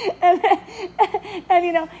 and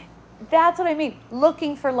you know, that's what I mean.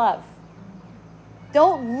 Looking for love.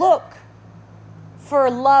 Don't look for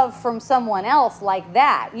love from someone else like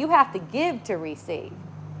that. You have to give to receive.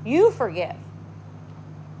 You forgive.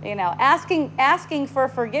 You know, asking for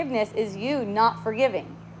forgiveness is you not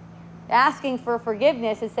forgiving. Asking for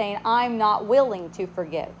forgiveness is saying, I'm not willing to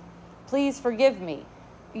forgive. Please forgive me.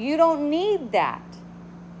 You don't need that.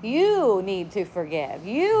 You need to forgive.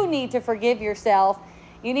 You need to forgive yourself.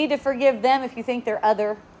 You need to forgive them if you think they're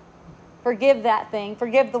other. Forgive that thing.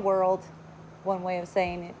 Forgive the world. One way of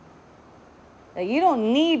saying it. That you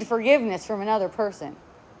don't need forgiveness from another person.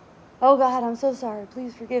 Oh God, I'm so sorry.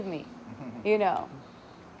 Please forgive me. You know.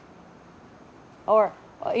 Or,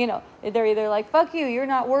 you know, they're either like, fuck you, you're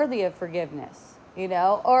not worthy of forgiveness. You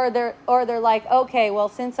know, or they're like, okay, well,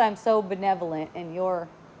 since I'm so benevolent and you're,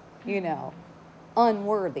 you know,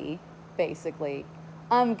 unworthy, basically,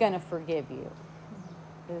 I'm gonna forgive you.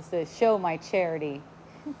 It's to show my charity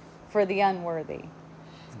for the unworthy.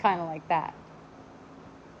 It's kind of like that.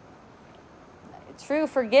 True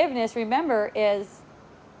forgiveness, remember, is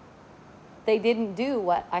they didn't do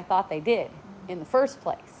what I thought they did in the first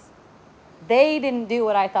place. They didn't do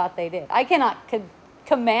what I thought they did. I cannot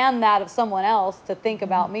command that of someone else to think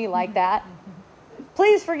about me like that.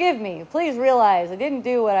 Please forgive me. Please realize I didn't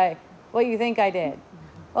do what you think I did.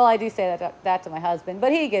 Well, I do say that to my husband,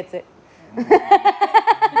 but he gets it.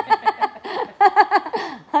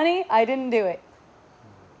 Honey, I didn't do it.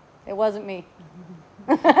 It wasn't me.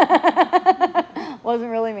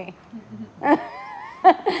 Wasn't really me. And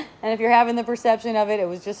if you're having the perception of it, it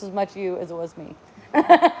was just as much you as it was me. When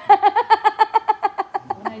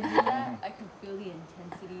I do that, I can feel the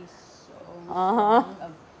intensity so strong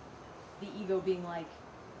of the ego being like,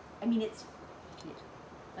 I mean, it's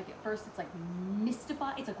like at first it's like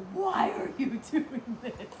mystified. It's like, why are you doing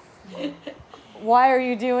this? Why are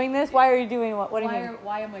you doing this? Why are you doing what? What do you mean?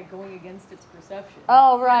 Why am I going against its perception?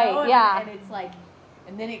 Oh, right, you know? yeah. And it's like,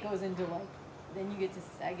 and then it goes into like, then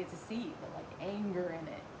I get to see the like anger in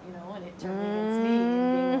it, you know, and it turning against me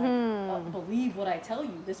and being like, oh, believe what I tell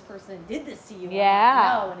you. This person did this to you. And Yeah. I'm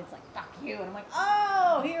like, no, and it's like, fuck you. And I'm like,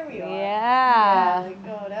 oh, here we are. Yeah. Like,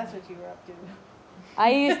 oh, that's what you were up to. I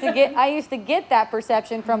used to get that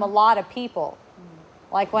perception from a lot of people.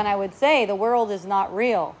 Like when I would say the world is not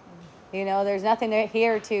real. You know, there's nothing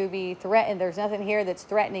here to be threatened. There's nothing here that's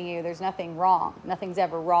threatening you. There's nothing wrong. Nothing's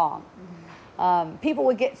ever wrong. People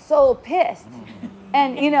would get so pissed.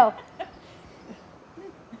 And, you know,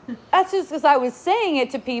 that's just because I was saying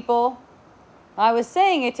it to people.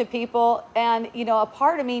 And, you know, a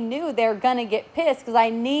part of me knew they're going to get pissed because I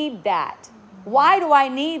need that. Why do I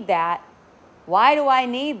need that?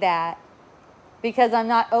 Because I'm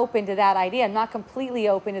not open to that idea. I'm not completely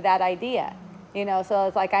open to that idea. You know, so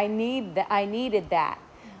it's like I needed that.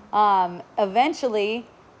 Eventually,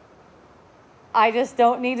 I just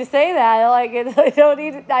don't need to say that. Like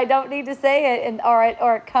I don't need to say it,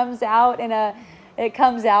 or it comes out in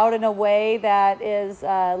a way that is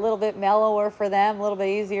a little bit mellower for them, a little bit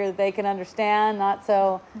easier that they can understand. Not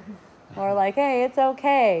so, or like, hey, it's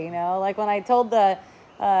okay. You know, like when I told the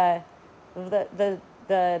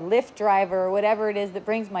Lyft driver or whatever it is that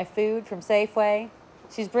brings my food from Safeway.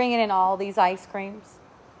 She's bringing in all these ice creams,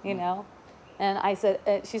 you know. And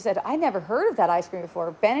she said, I never heard of that ice cream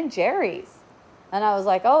before, Ben & Jerry's. And I was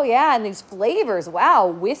like, oh yeah, and these flavors, wow,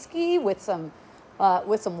 whiskey with some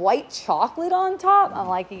white chocolate on top. I'm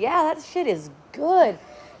like, yeah, that shit is good.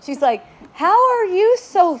 She's like, how are you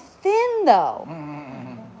so thin though?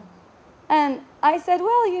 And I said,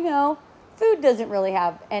 well, you know, food doesn't really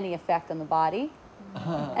have any effect on the body.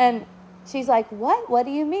 And she's like, what? What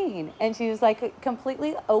do you mean? And she was like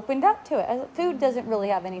completely opened up to it. I said, food doesn't really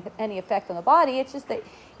have any effect on the body. It's just that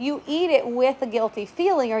you eat it with a guilty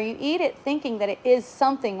feeling, or you eat it thinking that it is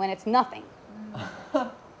something when it's nothing.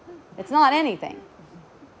 It's not anything.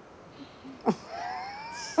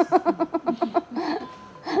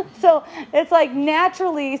 So it's like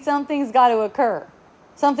naturally something's got to occur.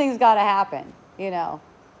 Something's got to happen, you know.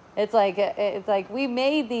 It's like we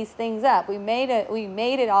made these things up. We made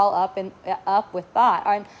it all up with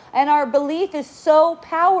thought. And our belief is so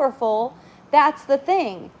powerful. That's the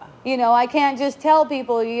thing. You know, I can't just tell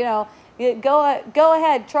people, you know, go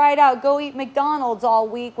ahead, try it out. Go eat McDonald's all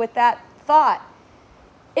week with that thought.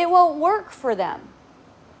 it won't work for them.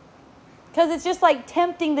 Because it's just like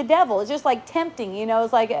tempting the devil. It's just like tempting,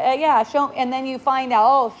 It's like, yeah, show. And then you find out,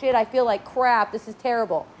 oh, shit, I feel like crap. This is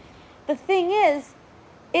terrible. The thing is,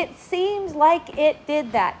 it seems like it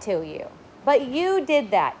did that to you. But you did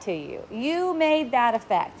that to you. You made that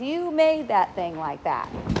effect. You made that thing like that.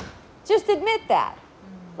 Just admit that.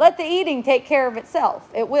 Let the eating take care of itself.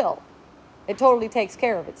 It will. It totally takes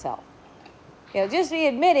care of itself. Just be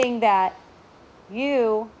admitting that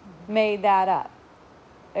you made that up.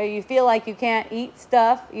 Or you feel like you can't eat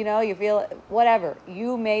stuff, you feel whatever.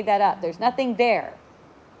 You made that up. There's nothing there.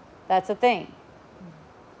 That's a thing.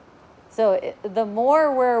 So the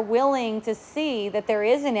more we're willing to see that there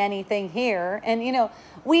isn't anything here, and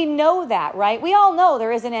we know that, right? We all know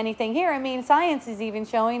there isn't anything here. I mean, science is even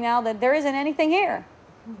showing now that there isn't anything here.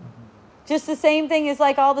 Just the same thing as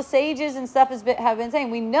like all the sages and stuff have been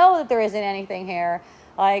saying. We know that there isn't anything here.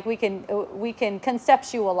 Like we can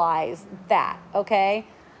conceptualize that, okay?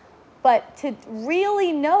 But to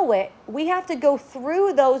really know it, we have to go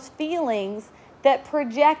through those feelings that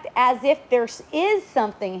project as if there is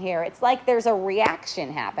something here. It's like there's a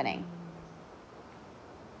reaction happening.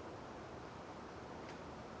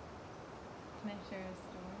 Can I share a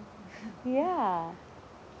story? Yeah.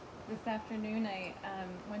 This afternoon, I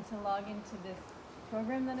went to log into this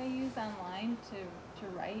program that I use online to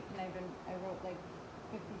write, and I wrote like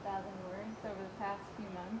 50,000 words over the past few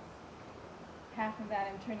months. Half of that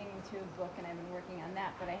I'm turning into a book, and I've been working on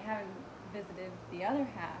that, but I haven't visited the other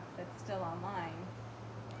half that's still online.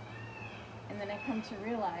 And then I come to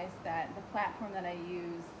realize that the platform that I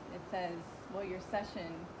use, it says, well, your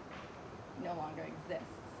session no longer exists.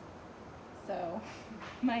 So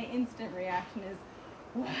my instant reaction is,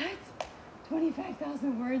 what?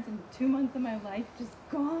 25,000 words in 2 months of my life just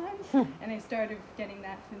gone? And I started getting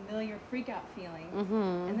that familiar freak out feeling.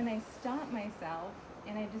 Mm-hmm. And then I stopped myself,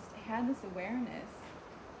 and I just had this awareness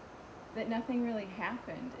that nothing really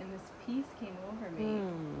happened, and this peace came over me.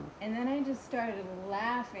 And then I just started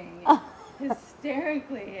laughing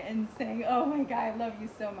hysterically and saying, oh my God, I love you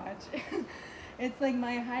so much. It's like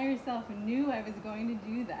my higher self knew I was going to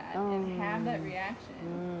do that and have that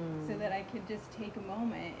reaction so that I could just take a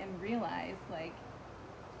moment and realize, like,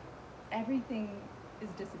 everything is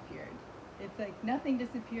disappeared. It's like nothing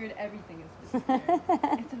disappeared, everything is disappeared.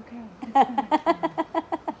 It's okay. It's fine.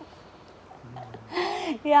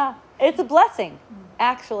 Yeah, it's a blessing,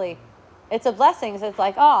 actually. It's a blessing. So it's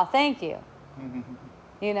like, oh, thank you.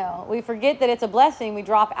 We forget that it's a blessing. We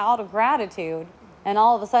drop out of gratitude. And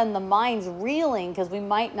all of a sudden the mind's reeling because we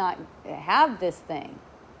might not have this thing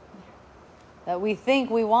that we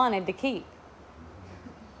think we wanted to keep.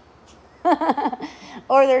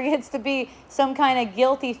 Or there gets to be some kind of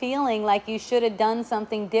guilty feeling like you should have done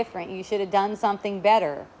something different. You should have done something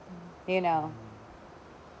better, Always.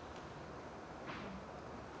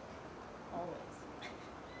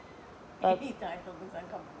 Anytime something's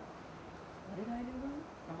uncomfortable. What did I do wrong?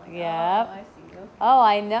 I'm like, Yep. oh, I see. Okay. Oh,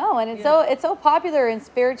 I know. And it's so popular in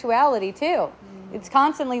spirituality too. It's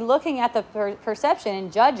constantly looking at the perception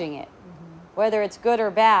and judging it, whether it's good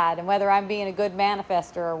or bad, and whether I'm being a good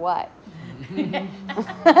manifester or what.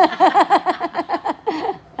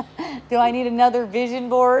 Do I need another vision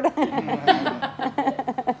board? I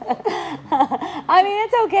mean,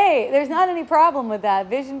 it's okay. There's not any problem with that.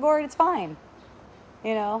 Vision board, it's fine.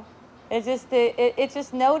 It's just it's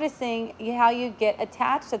just noticing how you get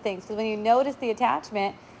attached to things. Because when you notice the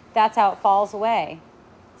attachment, that's how it falls away.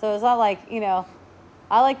 So it's not like, I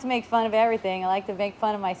like to make fun of everything. I like to make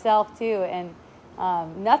fun of myself too. And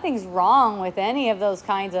nothing's wrong with any of those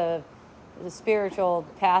kinds of the spiritual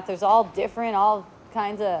path. There's all different, all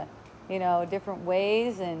kinds of, different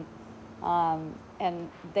ways. And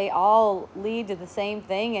they all lead to the same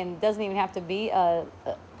thing. And it doesn't even have to be to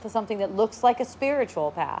something that looks like a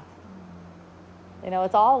spiritual path.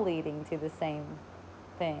 It's all leading to the same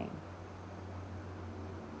thing.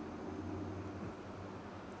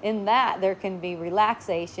 In that, there can be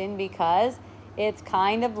relaxation because it's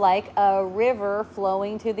kind of like a river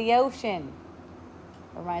flowing to the ocean.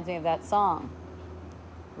 Reminds me of that song,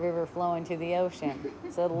 River Flowing to the Ocean.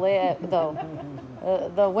 So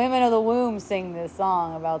the women of the womb sing this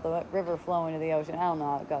song about the river flowing to the ocean. I don't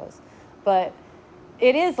know how it goes, but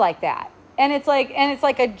it is like that. And it's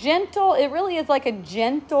like a gentle, it really is like a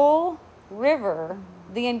gentle river.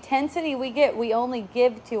 The intensity we get, we only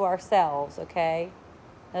give to ourselves, okay?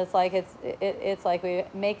 It's like it's like we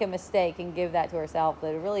make a mistake and give that to ourselves,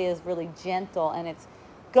 but it really is really gentle, and it's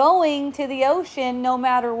going to the ocean no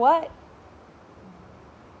matter what.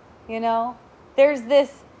 There's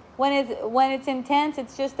this when it's intense,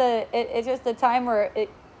 it's just a time where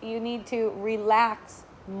you need to relax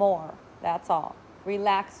more. That's all.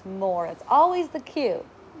 Relax more. It's always the cue.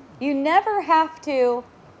 You never have to,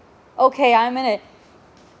 okay, I'm going to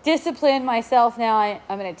discipline myself now.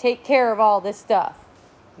 I'm going to take care of all this stuff.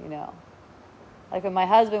 You know, like when my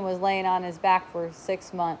husband was laying on his back for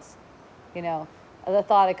 6 months, you know, the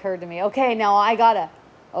thought occurred to me, okay, now I got to,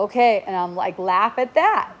 okay. And I'm like, laugh at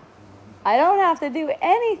that. I don't have to do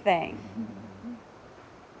anything.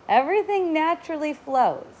 Everything naturally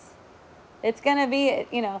flows. It's going to be,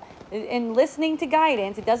 you know, in listening to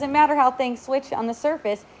guidance, it doesn't matter how things switch on the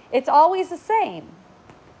surface. It's always the same.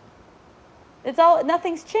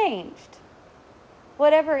 Nothing's changed.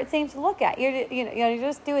 Whatever it seems to look at, you're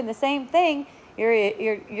just doing the same thing.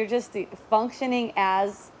 You're just functioning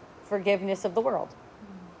as forgiveness of the world.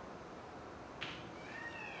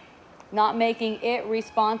 Not making it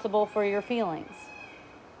responsible for your feelings.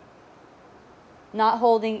 Not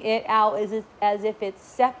holding it out as if it's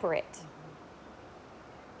separate.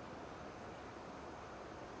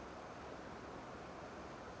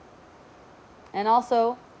 And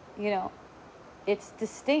also, you know, it's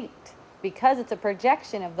distinct. Because it's a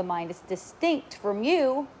projection of the mind, it's distinct from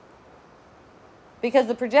you because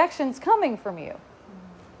the projection's coming from you.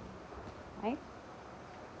 Right?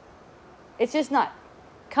 It's just not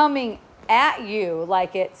coming at you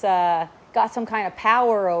like it's got some kind of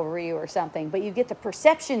power over you or something, but you get the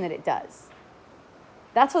perception that it does.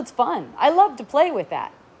 That's what's fun. I love to play with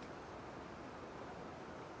that.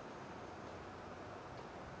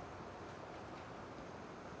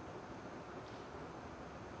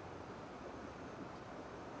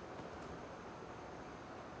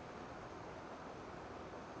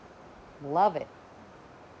 Love it.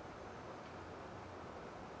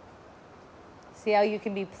 See how you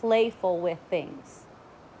can be playful with things.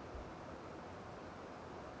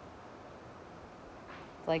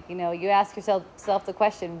 It's like, you know, you ask yourself the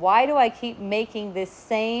question, why do I keep making this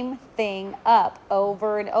same thing up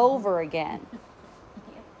over and over again?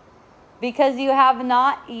 Because you have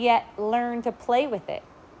not yet learned to play with it.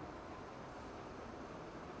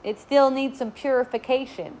 It still needs some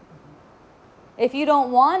purification. If you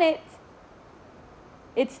don't want it,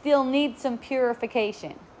 it still needs some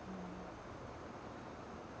purification.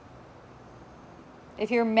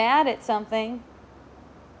 If you're mad at something,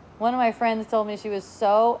 one of my friends told me she was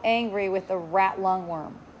so angry with the rat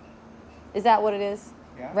lungworm. Is that what it is?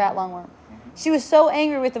 Yeah. Rat lungworm. She was so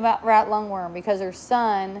angry with the rat lungworm because her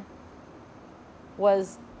son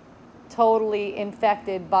was totally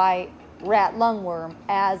infected by rat lungworm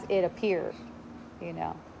as it appeared, you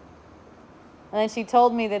know. And then she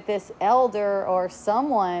told me that this elder or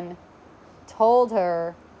someone told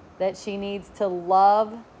her that she needs to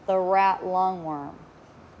love the rat lungworm.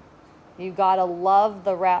 You got to love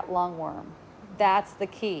the rat lungworm. That's the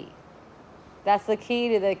key. That's the key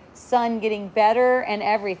to the son getting better and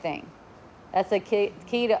everything. That's the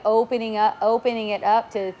key to opening it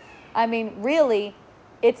up to, I mean, really,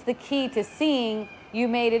 it's the key to seeing you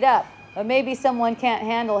made it up. But maybe someone can't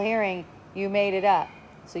handle hearing you made it up.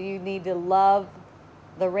 So you need to love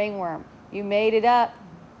the ringworm. You made it up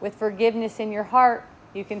with forgiveness in your heart.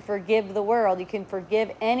 You can forgive the world. You can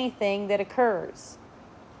forgive anything that occurs.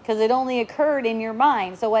 Because it only occurred in your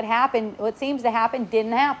mind. So what seems to happen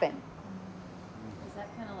didn't happen. Is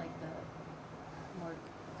that kind of like the more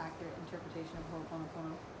accurate interpretation of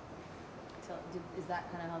Ho'oponopono? Is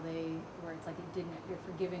that kind of how where it's like you're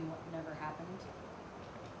forgiving what never happened?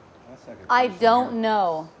 That's a good I question. don't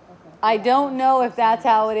know. Okay. I don't know if that's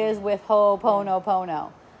how it is with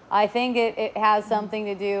Ho'oponopono. I think it has something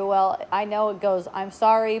to do, well, I know it goes, I'm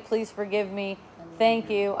sorry, please forgive me, thank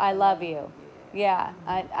you, I love you. Yeah,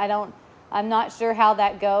 I'm not sure how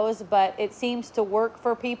that goes, but it seems to work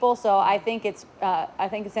for people, so I think it's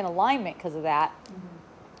in alignment because of that.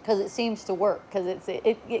 Because it seems to work, because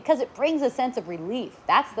it brings a sense of relief.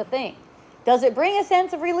 That's the thing. Does it bring a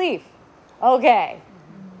sense of relief? Okay,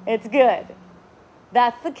 it's good.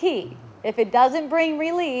 That's the key. If it doesn't bring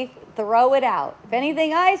relief, throw it out. If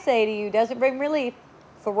anything I say to you doesn't bring relief,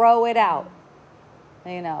 throw it out.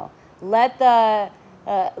 You know, let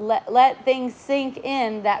things sink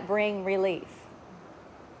in that bring relief.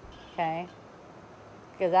 Okay,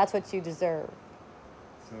 because that's what you deserve.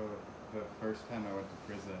 So the first time I went to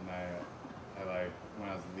prison, I like, when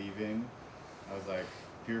I was leaving, I was like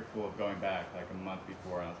fearful of going back like a month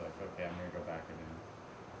before, and I was like, okay, I'm gonna go back again.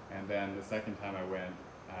 And then the second time I went,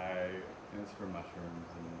 it was for mushrooms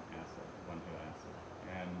and acid, one hit acid.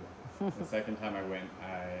 And the second time I went,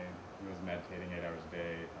 I was meditating 8 hours a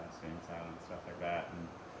day, staying silent, stuff like that. And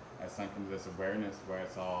I sunk into this awareness where I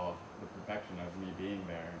saw the perfection of me being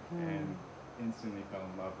there. And instantly fell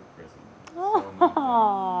in love with prison. So much. The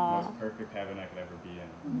Aww. most perfect heaven I could ever be in.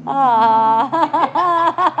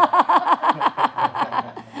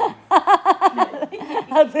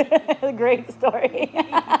 That's a great story.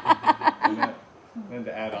 And then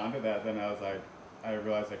to add on to that, then I was like, I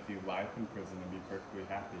realized I could do life in prison and be perfectly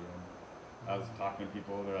happy. And I was talking to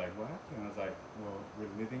people, they're like, what? And I was like, well, we're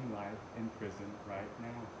living life in prison right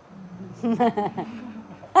now. We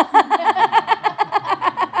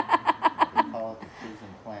call it the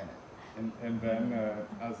prison planet. And then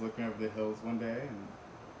I was looking over the hills one day and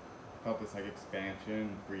felt this like expansion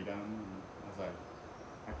and freedom. And I was like,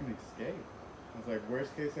 I can escape. I was like,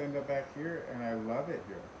 worst case, I end up back here, and I love it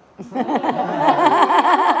here.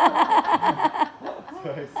 So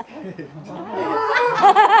I escaped.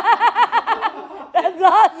 That's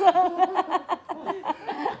awesome.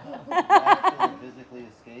 You actually physically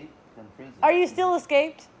escaped from prison. Are you still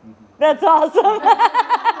escaped? Mhm. That's awesome.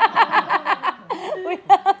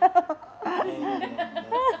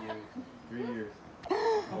 Those years. 3 years.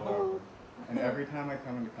 All over. And every time I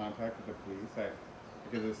come into contact with the police, I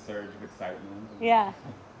get this surge of excitement. And, Yeah.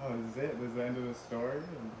 oh, this is it? This is the end of the story?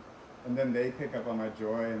 And then they pick up on my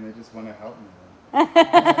joy and they just want to help me.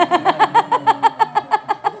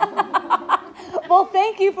 Well,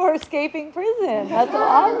 thank you for escaping prison. That's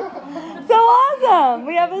awesome. So awesome.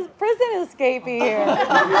 We have a prison escapee here.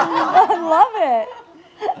 I love it.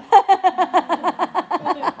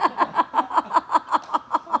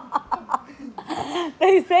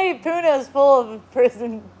 They say Puna is full of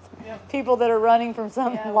prison people that are running from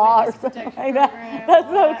some law or witness something protection like that. program, That's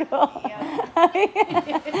all so that.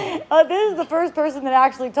 cool. This is the first person that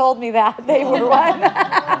actually told me that they were one.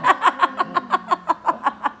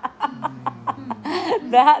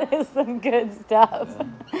 That is some good stuff.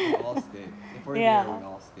 Yeah. We'll all escape. If we're Yeah. here, we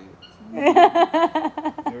all escape.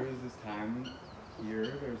 There was this time here,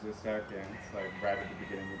 there was this second, like right at the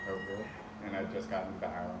beginning of COVID, and I'd just gotten to the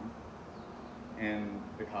island. And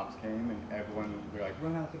the cops came, and everyone, they're like,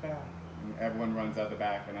 run out the back. And everyone runs out the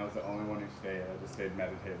back, and I was the only one who stayed. I just stayed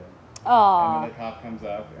meditating. And Aw. then the cop comes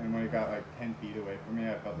up, and when he got like 10 feet away from me,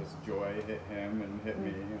 I felt this joy hit him and hit me.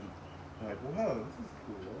 And I'm like, whoa, this is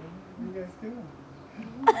cool. What are you guys doing?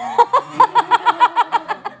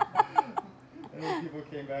 And then people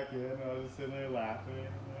came back in, and I was just sitting there laughing.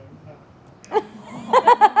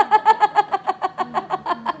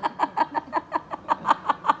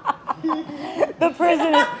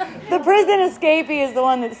 The prison escapee is the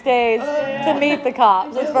one that stays to meet the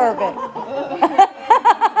cops. It's perfect.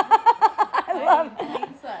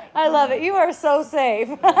 I love it. You are so safe.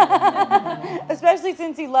 Especially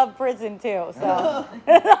since you love prison too. So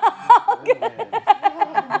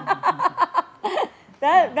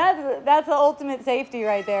that's the ultimate safety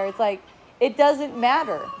right there. It's like it doesn't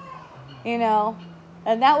matter, you know.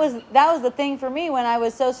 And that was the thing for me when I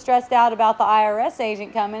was so stressed out about the IRS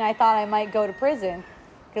agent coming. I thought I might go to prison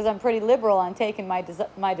because I'm pretty liberal on taking my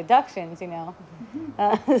deductions, you know.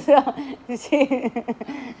 But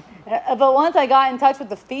once I got in touch with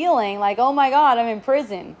the feeling, like, oh my God, I'm in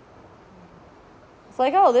prison. It's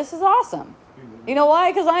like, oh, this is awesome. You know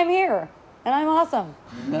why? Because I'm here and I'm awesome.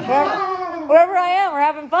 Wherever I am, we're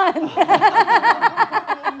having fun.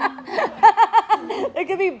 There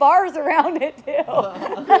could be bars around it too.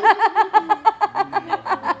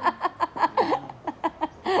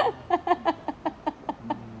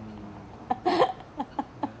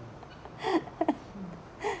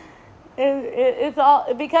 It's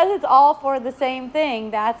all because it's all for the same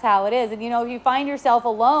thing. That's how it is. And you know, if you find yourself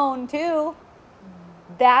alone too,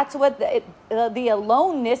 that's what the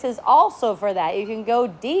aloneness is also for that. You can go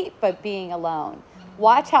deep by being alone.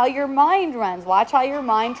 Watch how your mind runs. Watch how your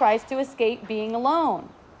mind tries to escape being alone.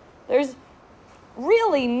 There's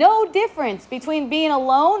really no difference between being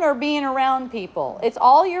alone or being around people. It's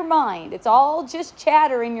all your mind. It's all just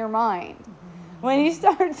chatter in your mind. When you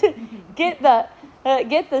start to get the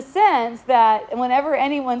sense that whenever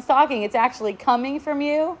anyone's talking, it's actually coming from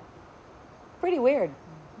you, pretty weird.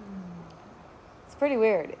 It's pretty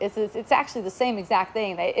weird. It's actually the same exact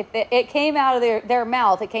thing. If it came out of their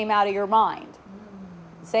mouth, it came out of your mind.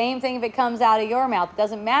 Same thing if it comes out of your mouth. It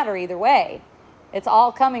doesn't matter either way. It's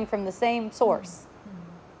all coming from the same source.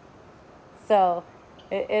 So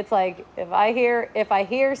it's like if I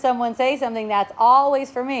hear someone say something that's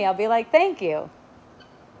always for me, I'll be like, thank you.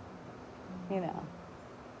 You know,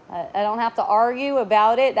 I don't have to argue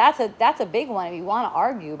about it. That's a big one. If you want to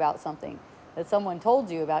argue about something that someone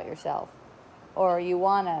told you about yourself, or you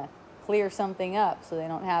want to clear something up so they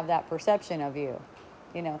don't have that perception of you.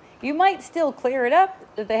 You know, you might still clear it up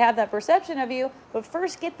that they have that perception of you, but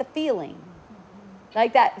first get the feeling.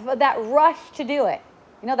 Like that rush to do it.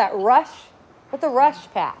 You know, that rush Let the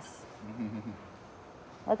rush pass.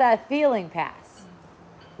 Let that feeling pass.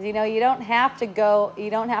 You know, you don't have to go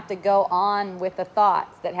on with the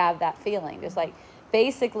thoughts that have that feeling. Just like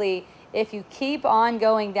basically, if you keep on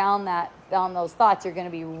going down those thoughts, you're going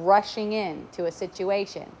to be rushing into a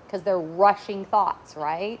situation because they're rushing thoughts,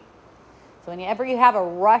 right? So whenever you have a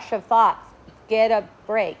rush of thoughts, get a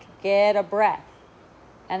break, get a breath.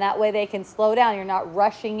 And that way they can slow down. You're not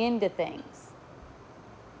rushing into things.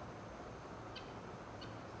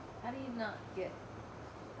 How do you not get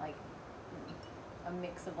like a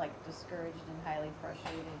mix of like discouraged and highly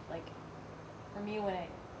frustrated? Like for me, when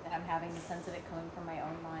I'm having the sense of it coming from my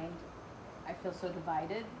own mind, I feel so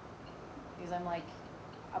divided because I'm like,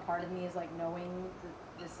 a part of me is like knowing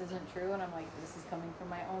that this isn't true, and I'm like, this is coming from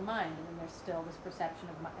my own mind, and then there's still this perception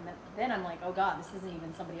of and then I'm like, oh God, this isn't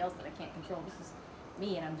even somebody else that I can't control. This is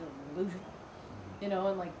me, and I'm delusional. You know,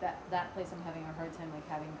 and like that place, I'm having a hard time like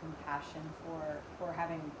having compassion for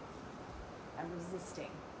having. I'm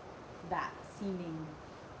resisting that seeming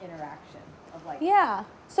interaction of like. Yeah.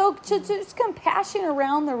 So just compassion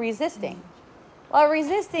around the resisting. Well,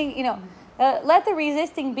 resisting, you know, let the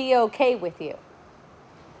resisting be okay with you.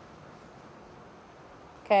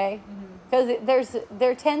 Okay? Because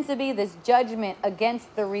there tends to be this judgment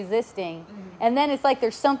against the resisting. And then it's like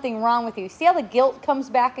there's something wrong with you. See how the guilt comes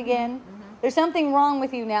back again? There's something wrong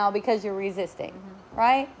with you now because you're resisting.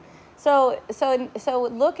 Right? So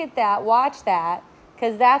look at that, watch that,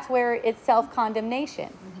 because that's where it's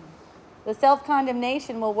self-condemnation. The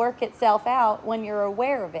self-condemnation will work itself out when you're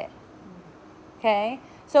aware of it. Okay?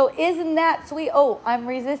 So isn't that sweet? Oh, I'm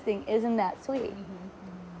resisting. Isn't that sweet?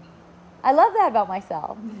 I love that about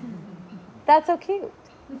myself. That's so cute.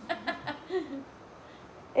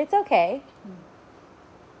 It's okay.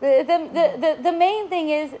 The main thing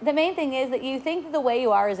is that you think that the way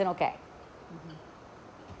you are isn't okay.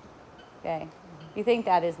 Okay? You think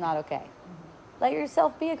that is not okay. Let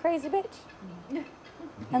yourself be a crazy bitch.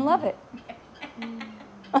 And love it.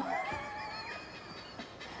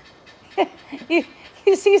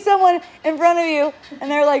 You see someone in front of you and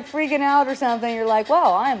they're like freaking out or something, you're like,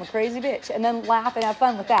 wow, I am a crazy bitch. And then laugh and have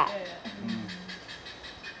fun with that.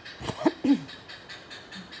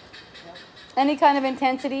 Any kind of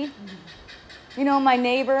intensity. You know, my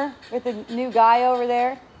neighbor with the new guy over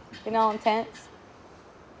there, getting all intense.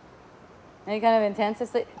 Any kind of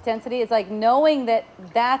intensity. It's like knowing that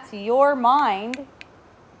that's your mind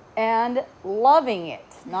and loving it.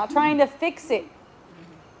 Not trying to fix it.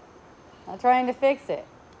 Not trying to fix it.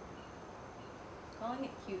 Calling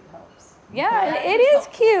it cute helps. Yeah, it is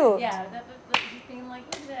cute. Yeah, just being like,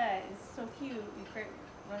 look at that, it's so cute. You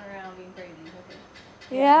run around being crazy. Okay.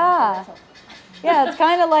 Yeah. Yeah, it's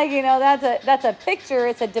kind of like, you know, that's a picture.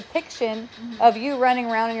 It's a depiction of you running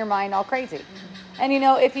around in your mind all crazy. And you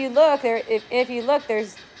know, if you look,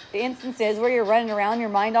 there's the instances where you're running around your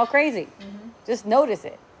mind all crazy. Just notice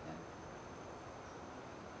it.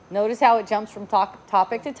 Notice how it jumps from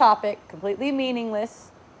topic to topic, completely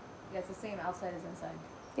meaningless. Yeah, it's the same outside as inside.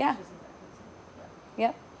 Yeah. It's just exactly the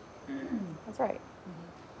same. Yep. That's right.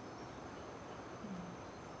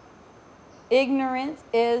 Ignorance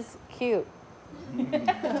is cute.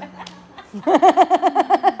 That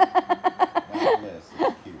list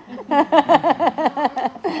is cute.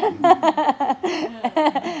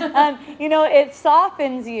 You know, it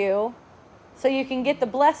softens you so you can get the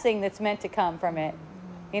blessing that's meant to come from it.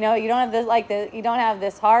 You know, you don't have this you don't have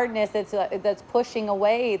this hardness that's pushing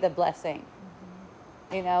away the blessing.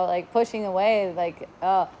 You know, like pushing away, like,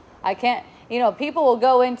 I can't. You know, people will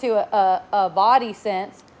go into a body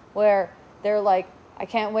sense where they're like, I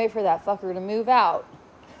can't wait for that fucker to move out.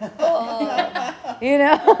 You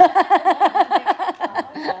know,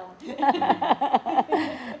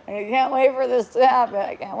 I can't wait for this to happen.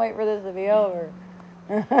 I can't wait for this to be over.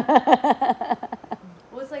 Well,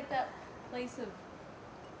 it's like that place of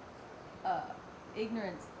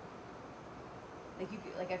ignorance.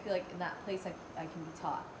 Like I feel like in that place I can be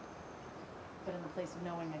taught, but in the place of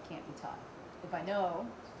knowing I can't be taught. If I know,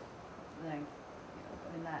 then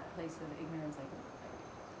but in that place of ignorance I can.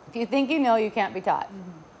 If you think you know, you can't be taught.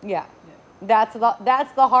 Yeah. That's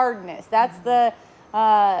the hardness. That's the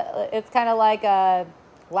it's kind of like a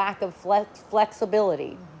lack of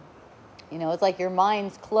flexibility. You know, it's like your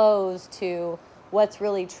mind's closed to what's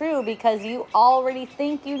really true because you already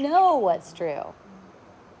think you know what's true.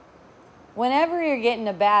 Whenever you're getting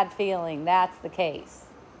a bad feeling, that's the case.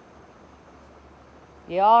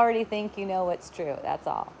 You already think you know what's true. That's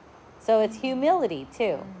all. So it's humility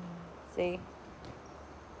too. See?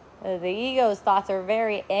 The ego's thoughts are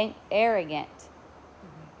very arrogant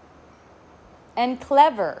and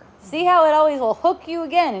clever. See how it always will hook you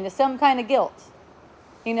again into some kind of guilt.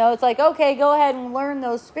 You know, it's like, okay, go ahead and learn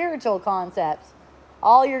those spiritual concepts.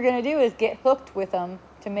 All you're going to do is get hooked with them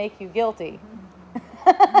to make you guilty.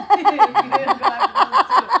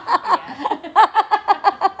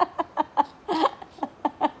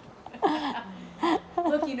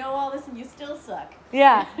 Look, you know all this and you still suck.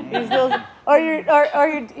 Yeah,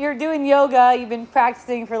 you're doing yoga. You've been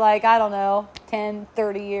practicing for like, I don't know, 10,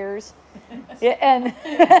 30 years. Yeah,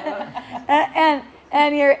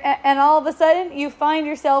 and all of a sudden you find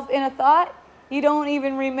yourself in a thought. You don't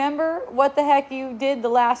even remember what the heck you did the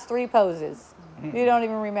last 3 poses. You don't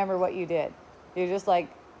even remember what you did. You're just like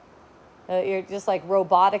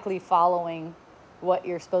robotically following what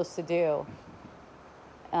you're supposed to do.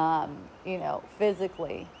 You know,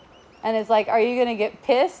 physically. And it's like, are you going to get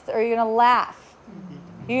pissed or are you going to laugh?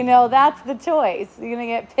 You know, that's the choice. You're going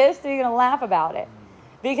to get pissed or you're going to laugh about it.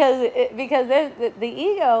 Because the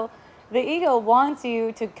ego wants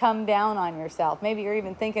you to come down on yourself. Maybe you're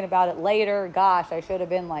even thinking about it later. Gosh, I should have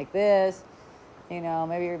been like this. You know,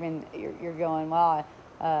 maybe you're going, well,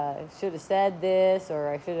 I should have said this, or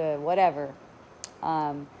I should have whatever.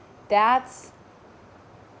 That's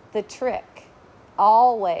the trick.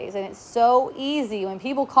 Always. And it's so easy when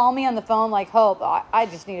people call me on the phone like, Hope, I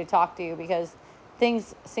just need to talk to you because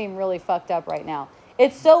things seem really fucked up right now.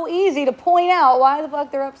 It's so easy to point out why the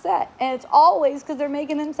fuck they're upset. And it's always because they're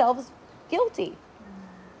making themselves guilty.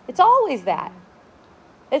 It's always that.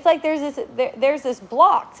 It's like there's this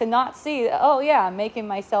block to not see, oh yeah, I'm making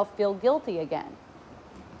myself feel guilty again.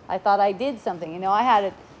 I thought I did something. You know, I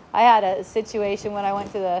had a situation when I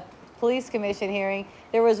went to the police commission hearing.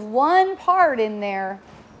 There was one part in there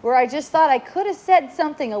where I just thought I could have said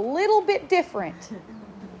something a little bit different.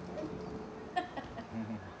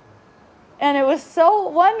 And it was so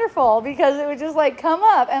wonderful because it would just like come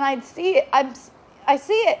up and I'd see it. I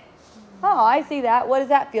see it. Oh, I see that. What does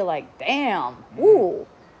that feel like? Damn. Ooh.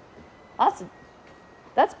 That's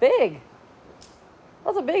big.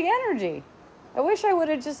 That's a big energy. I wish I would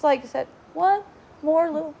have just like said one more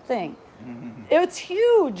little thing. It was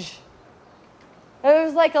huge. It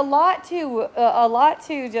was like a lot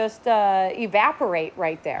to just evaporate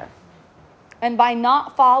right there. And by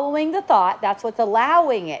not following the thought, that's what's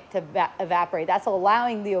allowing it to evaporate. That's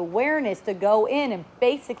allowing the awareness to go in and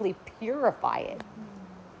basically purify it.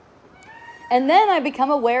 And then I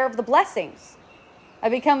become aware of the blessings. I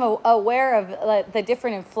become aware of the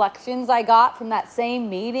different inflections I got from that same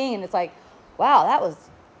meeting. And it's like, wow, that was a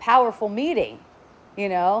powerful meeting, you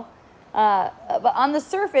know. But on the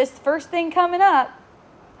surface, first thing coming up,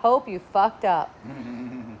 Hope, you fucked up.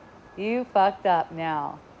 You fucked up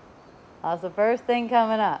now. That's the first thing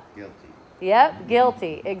coming up. Guilty. Yep,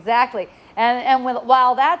 guilty, exactly. And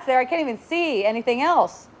while that's there, I can't even see anything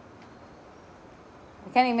else. I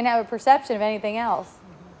can't even have a perception of anything else.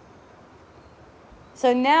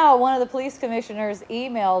 So now one of the police commissioners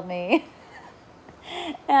emailed me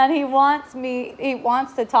and he wants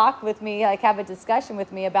to talk with me, like have a discussion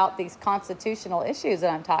with me about these constitutional issues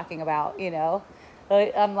that I'm talking about, you know.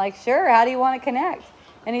 So I'm like, sure, how do you want to connect?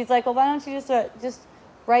 And he's like, well, why don't you just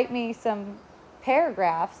write me some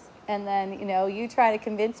paragraphs and then, you know, you try to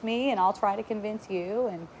convince me and I'll try to convince you.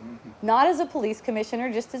 And not as a police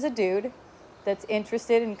commissioner, just as a dude that's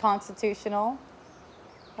interested in constitutional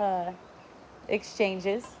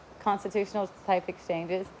exchanges, constitutional type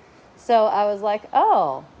exchanges. So I was like,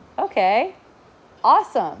 oh, okay,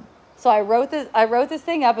 awesome. So I wrote this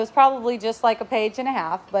thing up. It was probably just like a page and a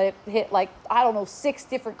half, but it hit like, I don't know, 6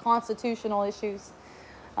 different constitutional issues.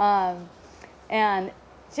 And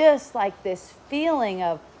just like this feeling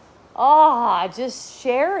of, just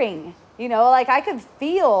sharing, you know, like I could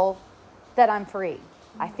feel that I'm free.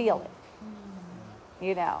 I feel it,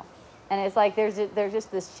 you know. And it's like there's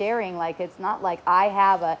just this sharing, like it's not like I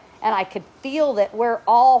have and I could feel that we're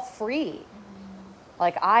all free.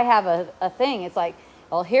 Like I have a thing. It's like,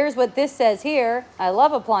 well, here's what this says here. I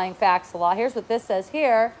love applying facts to law. Here's what this says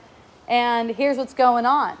here. And here's what's going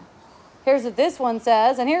on. Here's what this one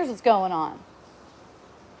says, and here's what's going on.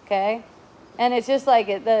 Okay? And it's just like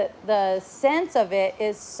the sense of it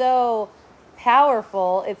is so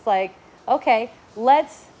powerful. It's like, okay,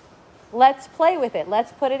 let's play with it.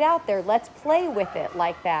 Let's put it out there. Let's play with it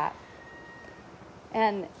like that.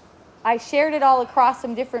 And I shared it all across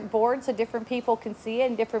some different boards so different people can see it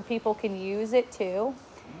and different people can use it too.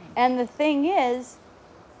 And the thing is,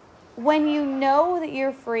 when you know that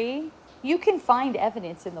you're free, you can find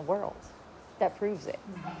evidence in the world that proves it.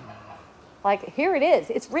 Like, here it is.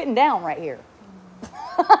 It's written down right here.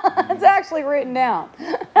 It's actually written down.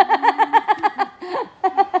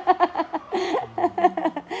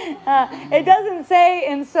 It doesn't say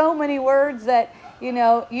in so many words that, you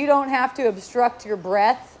know, you don't have to obstruct your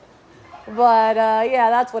breath. But yeah,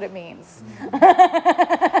 that's what it means.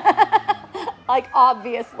 Like,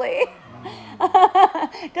 obviously.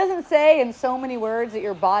 It doesn't say in so many words that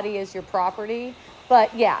your body is your property.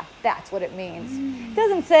 But yeah, that's what it means. It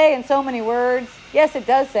doesn't say in so many words. Yes, it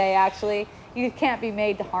does say, actually, you can't be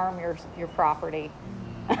made to harm your property.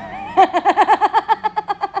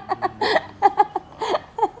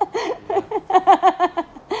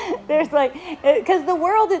 There's like, because the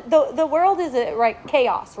world is right,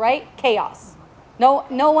 chaos, right? Chaos.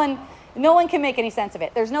 No one can make any sense of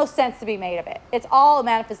it. There's no sense to be made of it. It's all a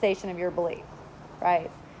manifestation of your belief, right?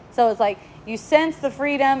 So it's like you sense the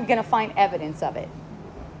freedom, you're gonna find evidence of it.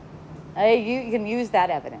 You can use that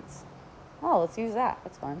evidence. Oh, let's use that.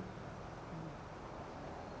 That's fun.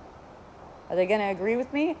 Are they gonna agree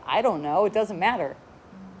with me? I don't know. It doesn't matter.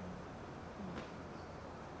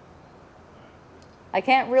 I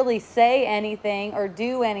can't really say anything or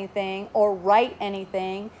do anything or write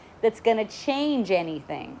anything that's going to change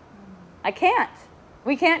anything. I can't.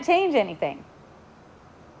 We can't change anything.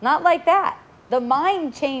 Not like that. The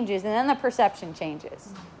mind changes and then the perception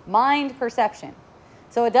changes. Mind, perception.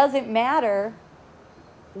 So it doesn't matter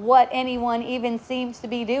what anyone even seems to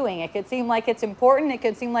be doing. It could seem like it's important. It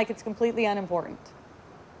could seem like it's completely unimportant.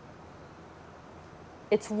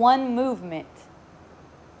 It's one movement.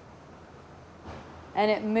 And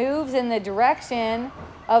it moves in the direction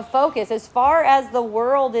of focus. As far as the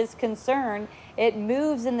world is concerned, it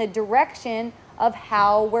moves in the direction of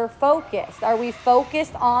how we're focused. Are we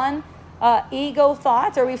focused on ego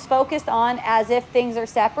thoughts? Are we focused on as if things are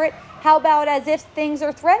separate? How about as if things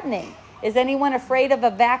are threatening? Is anyone afraid of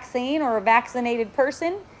a vaccine or a vaccinated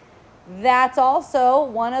person? That's also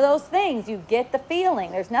one of those things. You get the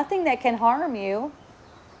feeling. There's nothing that can harm you.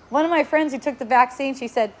 One of my friends who took the vaccine, she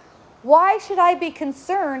said, "Why should I be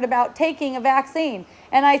concerned about taking a vaccine?"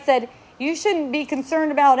 And I said, "You shouldn't be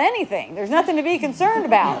concerned about anything. There's nothing to be concerned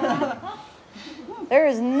about." There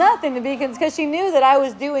is nothing to be concerned, because she knew that I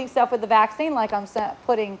was doing stuff with the vaccine, like I'm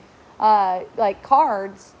putting like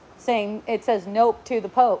cards saying, it says nope to the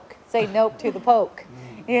poke. Say nope to the poke,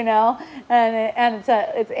 you know, and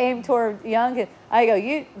it's aimed toward young kids. I go,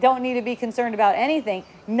 you don't need to be concerned about anything.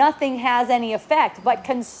 Nothing has any effect, but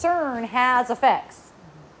concern has effects.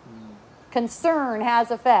 Concern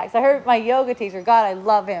has effects. I heard my yoga teacher, God, I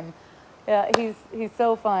love him. He's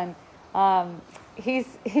so fun. He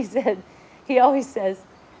said, he always says,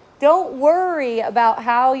 don't worry about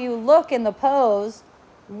how you look in the pose.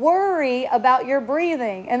 Worry about your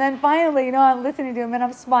breathing. And then finally, you know, I'm listening to him and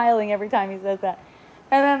I'm smiling every time he says that.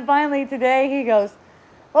 And then finally today he goes,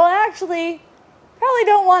 well, actually, probably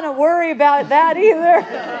don't want to worry about that either.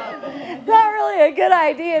 It's not really a good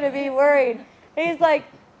idea to be worried. He's like,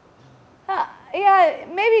 yeah,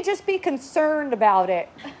 maybe just be concerned about it.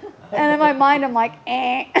 And in my mind, I'm like,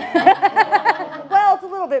 eh. Well, it's a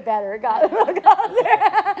little bit better. Got there.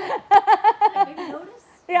 Maybe notice?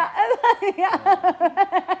 Yeah.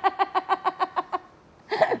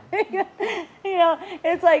 You know,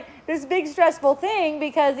 it's like this big stressful thing,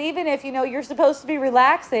 because even if, you know, you're supposed to be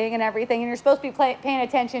relaxing and everything and you're supposed to be paying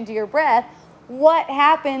attention to your breath, what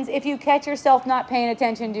happens if you catch yourself not paying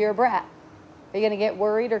attention to your breath? Are you going to get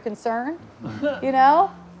worried or concerned? You know?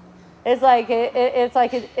 It's like as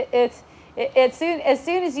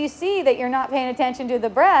soon as you see that you're not paying attention to the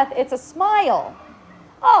breath, it's a smile.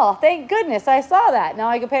 Oh, thank goodness I saw that. Now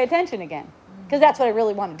I can pay attention again. Because that's what I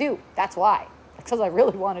really want to do. That's why. Because I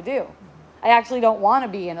really want to do. I actually don't want to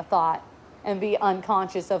be in a thought and be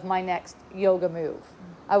unconscious of my next yoga move.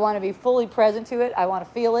 I want to be fully present to it. I want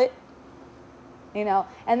to feel it. You know,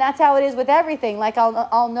 and that's how it is with everything. Like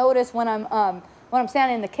I'll notice when I'm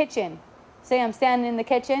standing in the kitchen. Say I'm standing in the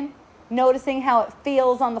kitchen, noticing how it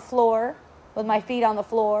feels on the floor with my feet on the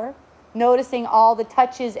floor, noticing all the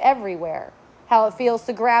touches everywhere. How it feels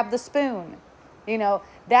to grab the spoon. You know,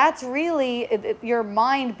 that's really your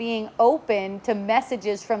mind being open to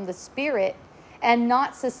messages from the spirit and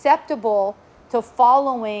not susceptible to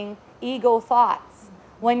following ego thoughts.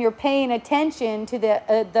 When you're paying attention to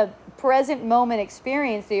the present moment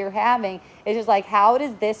experience that you're having, it's just like, how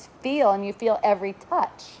does this feel? And you feel every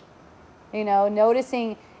touch. You know,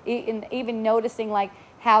 noticing, even noticing like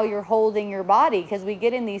how you're holding your body, because we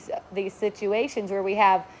get in these situations where we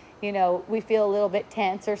have, you know, we feel a little bit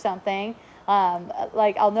tense or something.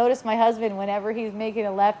 Like I'll notice my husband, whenever he's making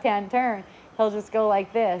a left-hand turn, he'll just go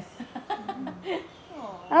like this.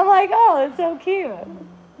 I'm like, oh, it's so cute.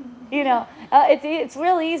 You know, it's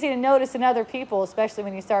really easy to notice in other people, especially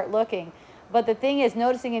when you start looking. But the thing is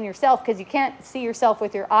noticing in yourself, because you can't see yourself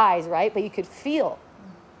with your eyes, right? But you could feel.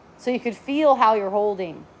 So you could feel how you're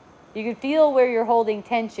holding. You could feel where you're holding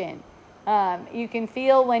tension. You can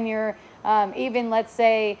feel when you're even, let's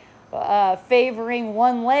say, favoring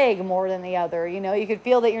one leg more than the other. You know, you could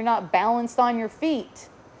feel that you're not balanced on your feet.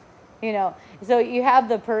 You know, so you have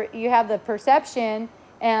the perception,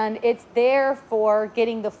 and it's there for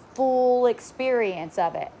getting the full experience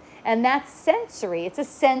of it. And that's sensory. It's a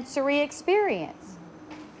sensory experience.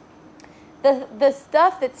 The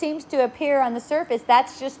stuff that seems to appear on the surface,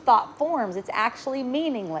 that's just thought forms. It's actually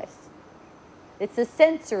meaningless. It's a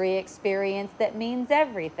sensory experience that means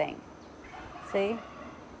everything. See?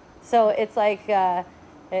 So it's like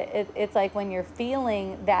it's like when you're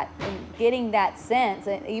feeling that, getting that sense,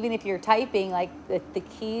 and even if you're typing, like the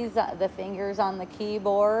keys, the fingers on the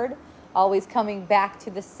keyboard, always coming back to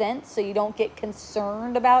the sense, so you don't get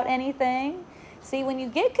concerned about anything. See, when you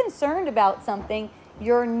get concerned about something,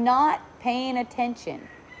 you're not paying attention.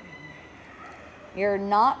 You're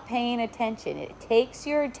not paying attention. It takes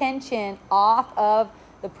your attention off of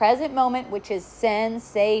the present moment, which is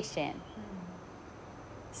sensation.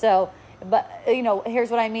 So, but, you know,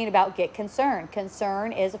 here's what I mean about get concerned.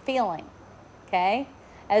 Concern is a feeling, okay?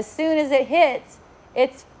 As soon as it hits,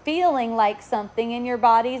 it's feeling like something in your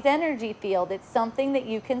body's energy field. It's something that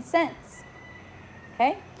you can sense,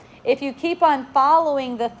 okay? If you keep on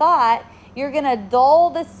following the thought, you're going to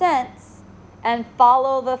dull the sense and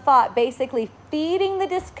follow the thought, basically feeding the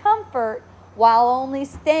discomfort while only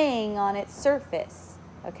staying on its surface,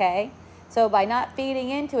 okay? So by not feeding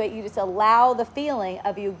into it, you just allow the feeling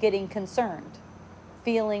of you getting concerned,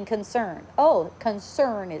 feeling concerned. Oh,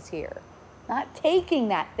 concern is here. Not taking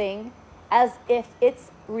that thing as if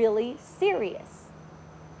it's really serious.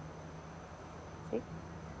 See?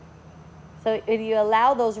 So if you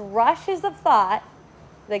allow those rushes of thought,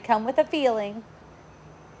 they come with a feeling.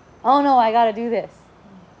 Oh no, I got to do this.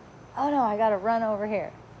 Oh no, I got to run over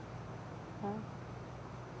here. Huh?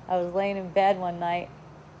 I was laying in bed one night,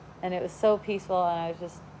 and it was so peaceful, and I was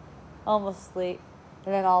just almost asleep.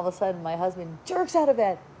 And then all of a sudden, my husband jerks out of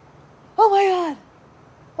bed. Oh my God!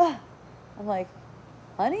 Ah. I'm like,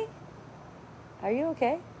 honey, are you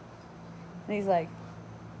okay? And he's like,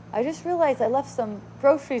 I just realized I left some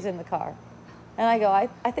groceries in the car. And I go, I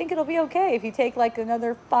think it'll be okay if you take like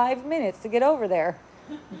another 5 minutes to get over there.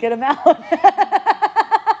 Get them out.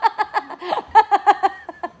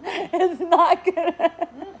 It's not gonna.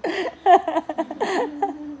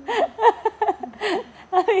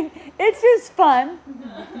 I mean, it's just fun.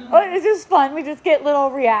 It's just fun. We just get little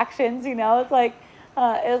reactions, you know. It's like,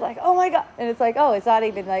 oh my God, and it's like, oh, it's not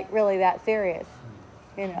even like really that serious,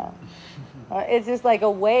 you know. It's just like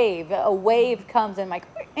a wave. A wave comes and like,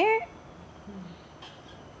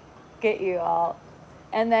 get you all,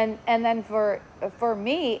 and then for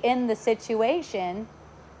me in the situation,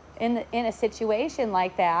 in a situation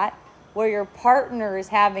like that where your partner is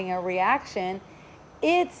having a reaction,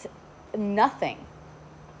 it's nothing.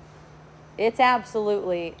 It's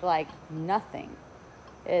absolutely like nothing.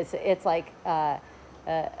 It's like a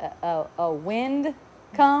wind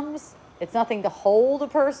comes. It's nothing to hold a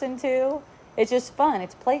person to. It's just fun.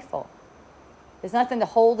 It's playful. There's nothing to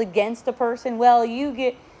hold against a person. Well, you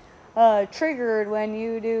get triggered when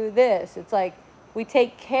you do this. It's like we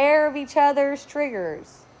take care of each other's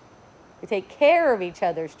triggers. We take care of each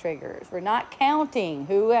other's triggers. We're not counting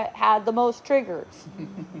who had the most triggers.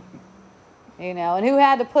 You know, and who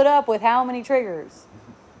had to put up with how many triggers.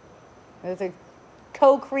 It's a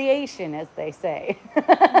co-creation, as they say.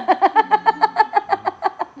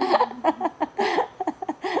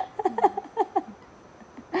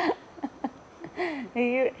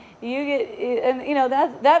 You get, and you know,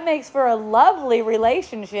 that makes for a lovely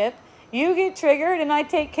relationship. You get triggered and I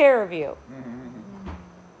take care of you.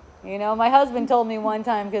 You know, my husband told me one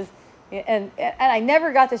time, because and I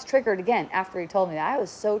never got this triggered again after he told me that. I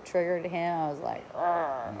was so triggered to him. I was like,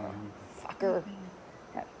 fucker,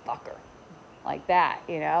 that fucker, like that,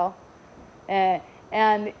 you know.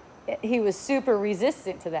 And he was super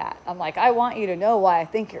resistant to that. I'm like, I want you to know why I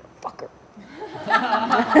think you're a fucker.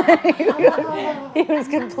 He was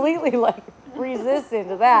completely like resistant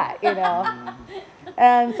to that, you know.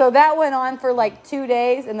 And so that went on for like 2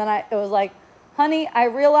 days, and then it was like, honey, I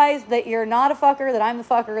realized that you're not a fucker, that I'm the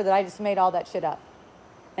fucker, that I just made all that shit up.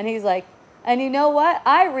 And he's like, and you know what?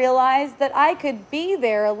 I realized that I could be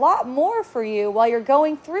there a lot more for you while you're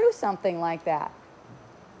going through something like that.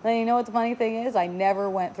 Then you know what the funny thing is? I never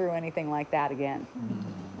went through anything like that again.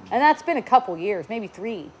 And that's been a couple years, maybe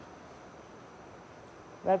 3.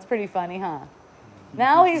 That's pretty funny, huh?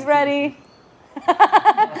 Now he's ready.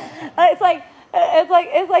 It's like, it's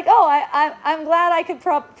like, oh, I'm glad I could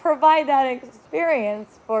provide that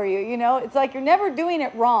experience for you. You know, it's like you're never doing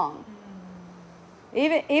it wrong.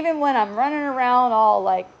 Even when I'm running around all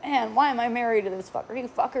like, man, why am I married to this fucker? You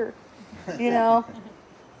fucker, you know.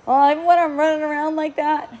 Well, even when I'm running around like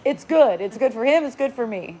that, it's good. It's good for him. It's good for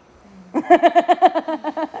me. You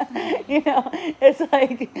know,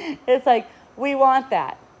 it's like we want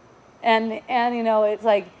that, and you know, it's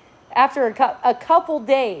like after a couple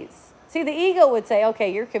days. See, the ego would say,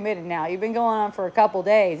 okay, you're committed now. You've been going on for a couple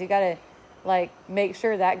days. You got to, like, make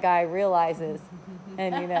sure that guy realizes.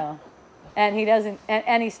 And, you know, and he doesn't,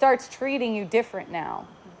 and he starts treating you different now.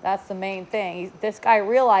 That's the main thing. This guy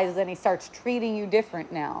realizes and he starts treating you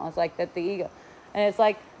different now. It's like that the ego. And it's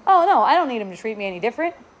like, oh, no, I don't need him to treat me any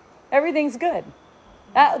different. Everything's good.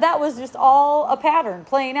 That was just all a pattern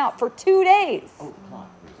playing out for 2 days. Oh, plot.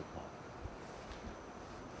 There's a plot.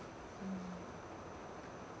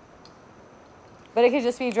 But it could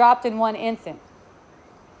just be dropped in one instant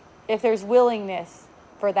if there's willingness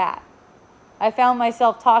for that. I found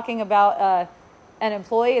myself talking about an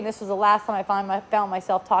employee, and this was the last time I found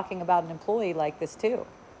myself talking about an employee like this too.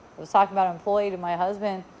 I was talking about an employee to my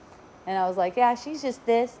husband, and I was like, yeah, she's just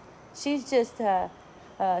this. She's just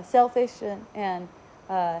selfish and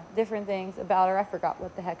different things about her. I forgot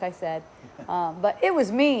what the heck I said. But it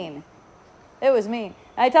was mean. It was mean.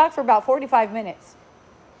 And I talked for about 45 minutes.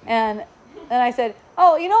 And I said,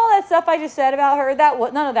 oh, you know all that stuff I just said about her?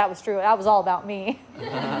 None of that was true. That was all about me.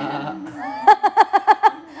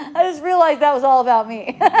 I just realized that was all about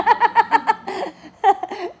me.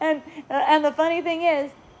 And the funny thing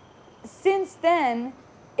is, since then,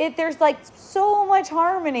 there's like so much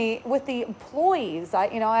harmony with the employees. I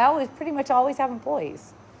pretty much always have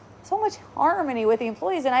employees. So much harmony with the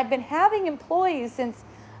employees, and I've been having employees since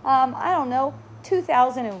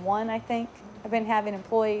 2001, I think. I've been having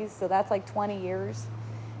employees, so that's like 20 years.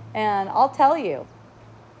 And I'll tell you,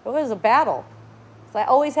 it was a battle. So I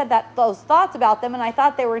always had those thoughts about them, and I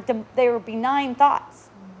thought they were benign thoughts.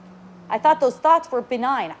 I thought those thoughts were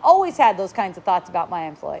benign. I always had those kinds of thoughts about my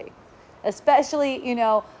employee. Especially,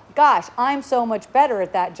 gosh, I'm so much better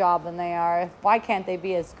at that job than they are. Why can't they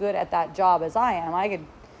be as good at that job as I am? I could,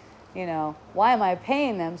 why am I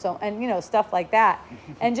paying them so, and, stuff like that.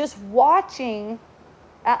 And just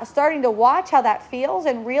starting to watch how that feels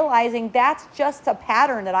and realizing that's just a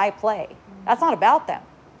pattern that I play. That's not about them.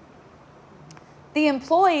 The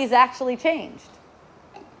employees actually changed.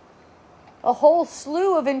 A whole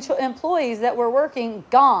slew of employees that were working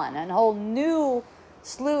gone, and a whole new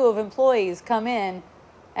slew of employees come in,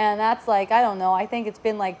 and that's like, I don't know, I think it's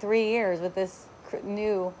been like 3 years with this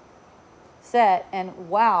new set, and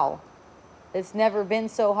wow, it's never been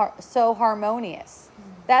so harmonious.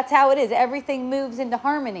 That's how it is. Everything moves into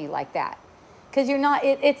harmony like that, because you're not.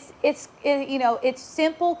 It's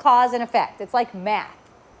simple cause and effect. It's like math.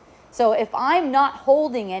 So if I'm not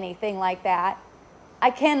holding anything like that, I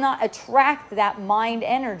cannot attract that mind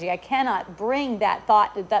energy. I cannot bring that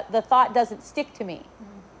thought. The thought doesn't stick to me.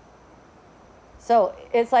 So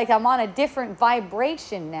it's like I'm on a different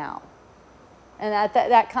vibration now. And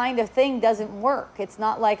that kind of thing doesn't work. It's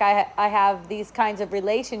not like I have these kinds of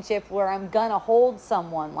relationships where I'm going to hold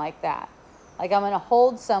someone like that. Like I'm going to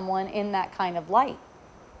hold someone in that kind of light.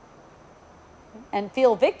 And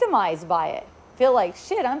feel victimized by it. Feel like,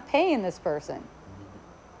 shit, I'm paying this person.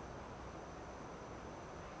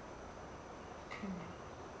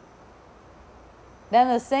 Then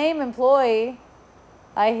the same employee,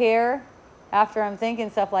 I hear, after I'm thinking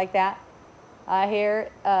stuff like that, I hear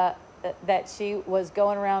that she was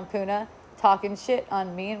going around Puna talking shit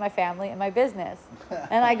on me and my family and my business.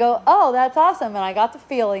 And I go, oh, that's awesome. And I got the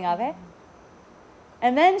feeling of it.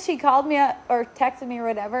 And then she called me up or texted me or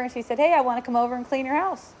whatever, and she said, hey, I want to come over and clean your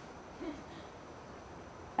house.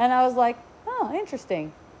 And I was like, oh,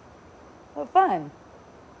 interesting. Oh, fun.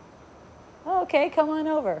 Oh, okay, come on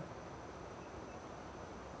over.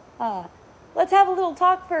 Let's have a little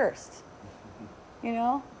talk first.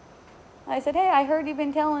 I said, hey, I heard you've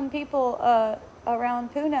been telling people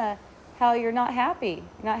around Puna how you're not happy.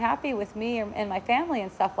 You're not happy with me and my family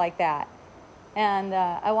and stuff like that. And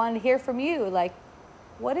I wanted to hear from you. Like,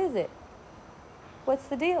 what is it? What's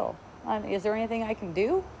the deal? Is there anything I can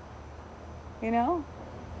do?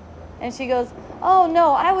 And she goes, oh,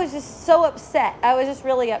 no, I was just so upset. I was just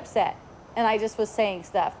really upset. And I just was saying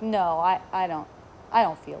stuff. No, I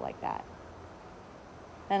don't feel like that.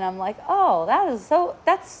 And I'm like, oh, that's all.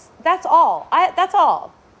 That's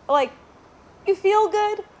all. Like, you feel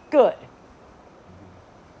good? Good.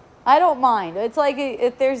 I don't mind. It's like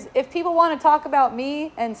if people want to talk about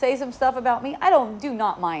me and say some stuff about me, do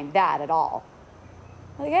not mind that at all.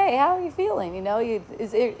 Like, hey, how are you feeling? You know,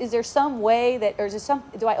 is there some way that, or is there some,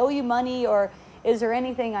 do I owe you money, or is there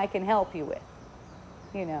anything I can help you with?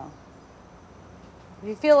 You know, if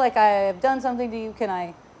you feel like I have done something to you, can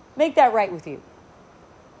I make that right with you?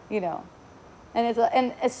 You know, and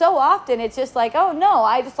it's so often it's just like, oh no,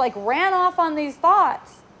 I just like ran off on these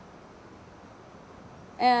thoughts,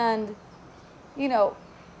 and you know,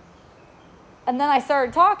 and then I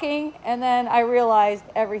started talking, and then I realized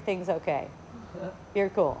everything's okay. You're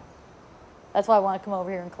cool. That's why I want to come over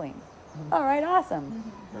here and clean. All right,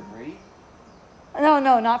 awesome. For free? No,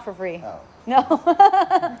 not for free. Oh. No.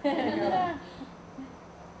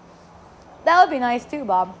 That would be nice too,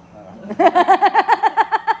 Bob.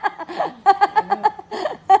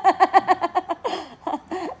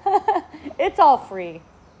 It's all free.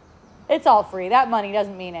 It's all free. That money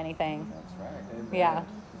doesn't mean anything. That's right. Yeah.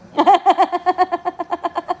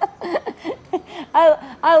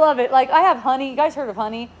 I love it. Like, I have Honey. You guys heard of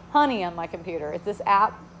Honey? Honey on my computer. It's this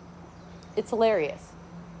app. It's hilarious.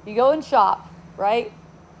 You go and shop, right?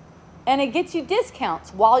 And it gets you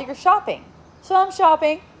discounts while you're shopping. So I'm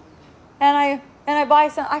shopping, and I buy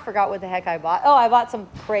some. I forgot what the heck I bought. Oh, I bought some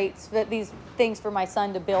crates, these things for my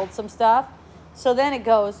son to build some stuff. So then it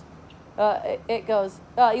goes,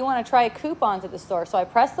 you want to try coupons at the store. So I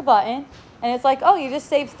press the button, and it's like, oh, you just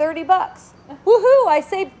saved $30. Woohoo! I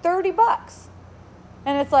saved $30.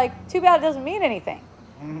 And it's like, too bad it doesn't mean anything.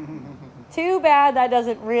 Too bad that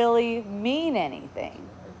doesn't really mean anything.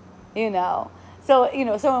 You know. So, you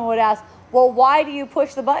know, someone would ask, well, why do you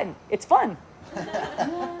push the button? It's fun.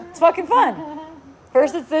 It's fucking fun.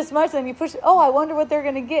 First it's this much, then you push it. Oh, I wonder what they're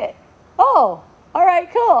going to get. Oh, all right,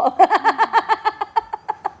 cool.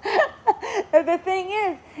 The thing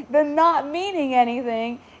is, the not meaning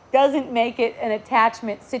anything doesn't make it an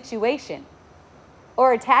attachment situation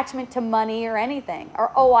or attachment to money or anything.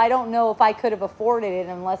 Or, oh, I don't know if I could have afforded it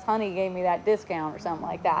unless Honey gave me that discount or something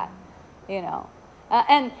like that. You know.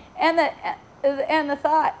 And the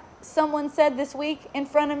thought someone said this week in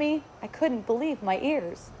front of me, I couldn't believe my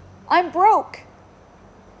ears. I'm broke.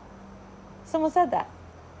 Someone said that.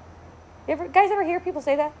 Guys ever hear people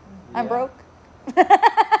say that? I'm broke.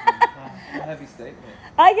 A heavy statement.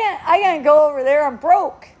 I can't go over there. I'm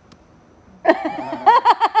broke.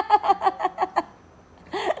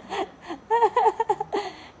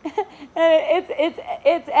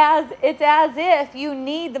 It's as if you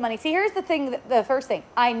need the money. See, here's the thing. The first thing,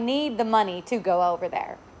 I need the money to go over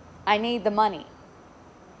there. I need the money.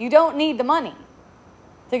 You don't need the money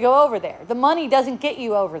to go over there. The money doesn't get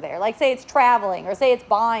you over there. Like, say it's traveling, or say it's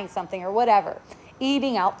buying something, or whatever,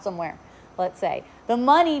 eating out somewhere. Let's say the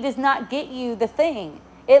money does not get you the thing.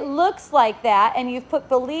 It looks like that, and you've put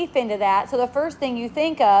belief into that. So the first thing you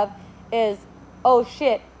think of is, oh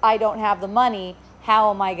shit, I don't have the money.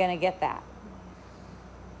 How am I going to get that?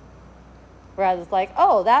 Whereas it's like,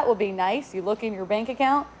 oh, that would be nice. You look in your bank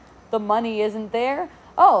account, the money isn't there.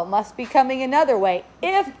 Oh, it must be coming another way.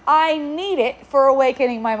 If I need it for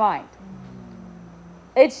awakening my mind.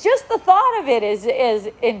 It's just the thought of it is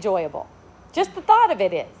enjoyable. Just the thought of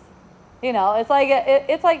it is. You know, it's like,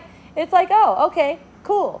 oh, okay,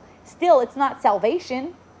 cool. Still, it's not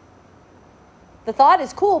salvation. The thought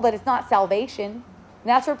is cool, but it's not salvation. And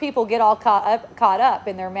that's where people get all caught up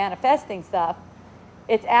in their manifesting stuff.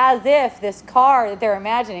 It's as if this car that they're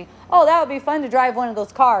imagining, oh, that would be fun to drive one of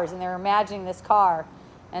those cars. And they're imagining this car,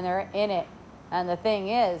 and they're in it. And the thing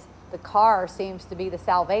is, the car seems to be the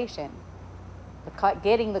salvation.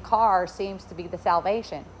 Getting the car seems to be the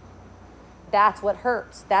salvation. That's what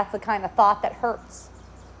hurts. That's the kind of thought that hurts.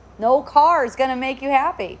 No car is going to make you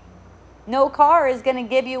happy. No car is going to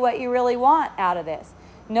give you what you really want out of this.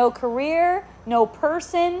 No career, no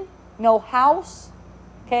person, no house.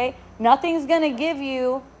 Okay? Nothing's going to give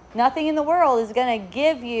you, nothing in the world is going to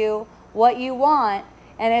give you what you want,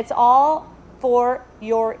 and it's all for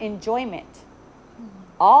your enjoyment.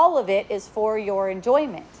 All of it is for your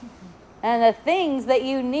enjoyment. And the things that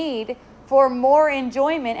you need for more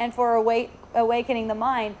enjoyment and for awakening the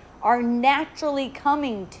mind are naturally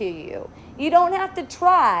coming to you. You don't have to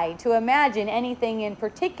try to imagine anything in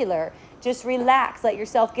particular. Just relax. Let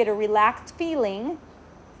yourself get a relaxed feeling.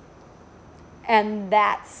 And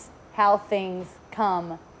that's how things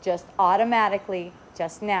come, just automatically,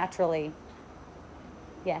 just naturally.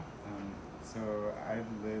 Yeah. So I've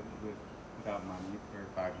lived without money for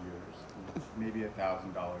 5 years, maybe $1,000 over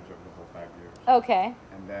the whole 5 years. Okay.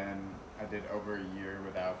 And then I did over a year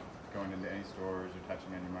without going into any stores or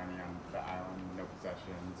touching any money on the island, no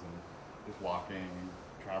possessions, and just walking and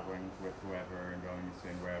traveling with whoever and going and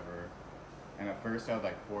staying wherever. And at first I would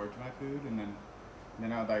like forage my food, and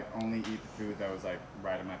then I would like only eat the food that was like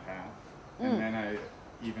right in my path. And then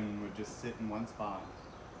even would just sit in one spot,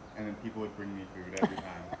 and then people would bring me food every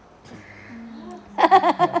time.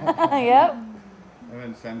 Yep. And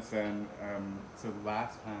then since then, so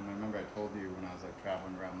last time, I remember I told you when I was like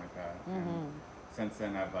traveling around like that. And since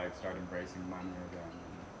then, I've like started embracing money again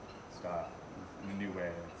and stuff in a new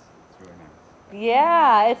way. It's really nice.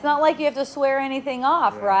 Yeah, it's not like you have to swear anything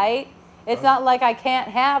off, Yeah. right? It's not like I can't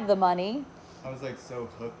have the money. I was like so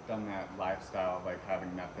hooked on that lifestyle of like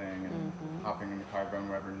having nothing and hopping in the car going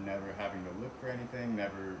wherever, never having to look for anything,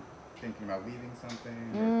 never thinking about leaving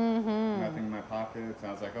something, or nothing in my pockets. And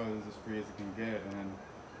I was like, oh, this is as free as it can get.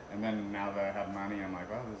 And then now that I have money, I'm like,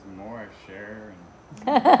 wow, there's more I share and it's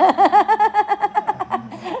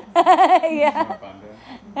more abundant.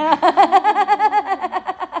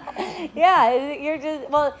 Yeah, you're just,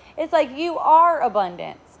 well, it's like you are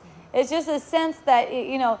abundance. It's just a sense that,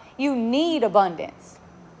 you know, you need abundance.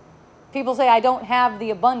 People say, I don't have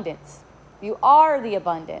the abundance. You are the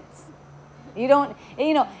abundance. You don't,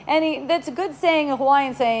 you know, that's a good saying, a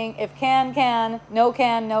Hawaiian saying, if can, no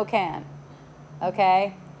can, no can.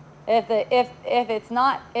 Okay? If it's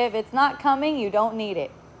not coming, you don't need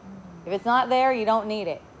it. If it's not there, you don't need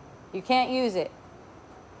it. You can't use it.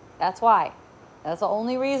 That's why. That's the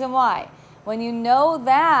only reason why. When you know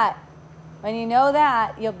that,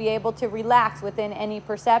 you'll be able to relax within any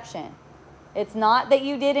perception. It's not that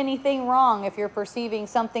you did anything wrong if you're perceiving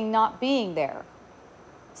something not being there.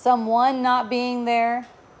 Someone not being there.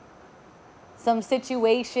 Some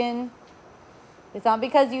situation. It's not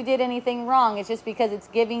because you did anything wrong. It's just because it's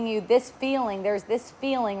giving you this feeling. There's this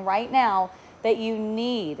feeling right now that you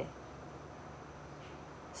need.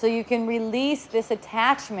 So you can release this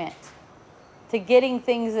attachment to getting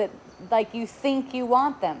things that like you think you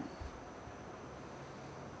want them.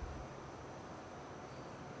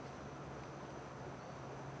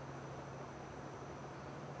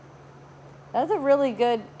 That's a really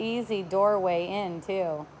good, easy doorway in,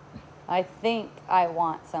 too. I think I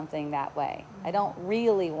want something that way. I don't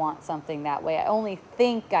really want something that way. I only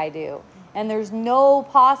think I do. And there's no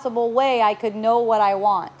possible way I could know what I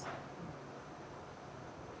want.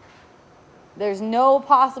 There's no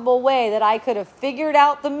possible way that I could have figured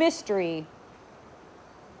out the mystery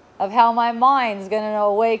of how my mind's going to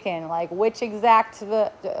awaken. Like, which exact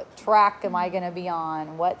track am I going to be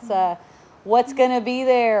on? What's going to be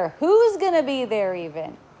there? Who's going to be there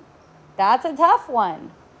even? That's a tough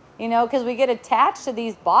one, you know, because we get attached to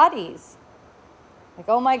these bodies. Like,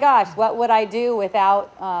 oh my gosh, what would I do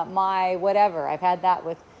without my whatever? I've had that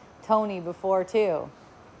with Tony before too.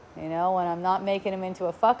 You know, when I'm not making him into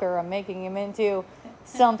a fucker, I'm making him into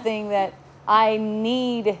something that I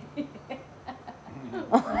need.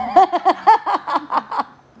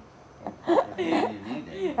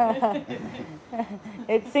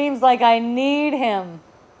 It seems like I need him.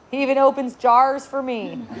 He even opens jars for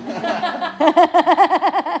me. It's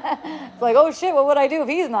like, oh shit, what would I do if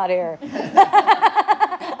he's not here?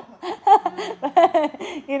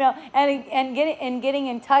 You know, and getting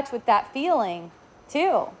in touch with that feeling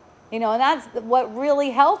too. You know, and that's what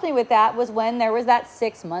really helped me with that was when there was that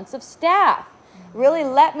 6 months of staff. Really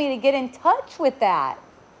let me to get in touch with that.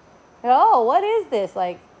 Oh, what is this?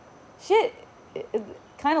 Like, shit, it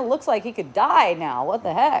kind of looks like he could die now. What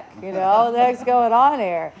the heck? You know, what the heck's going on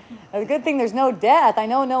here? It's a good thing there's no death. I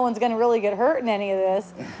know no one's going to really get hurt in any of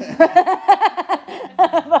this.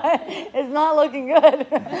 But it's not looking good.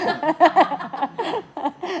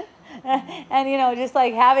 And, you know, just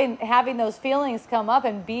like having those feelings come up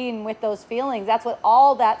and being with those feelings, that's what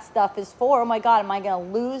all that stuff is for. Oh, my God, am I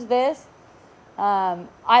going to lose this?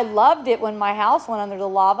 I loved it when my house went under the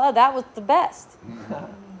lava. That was the best.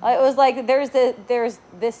 It was like there's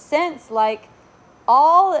this sense like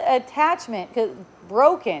all attachment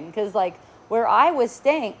broken because like where I was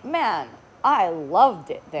staying, man, I loved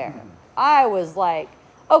it there. I was like,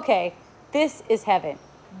 okay, this is heaven.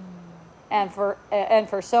 And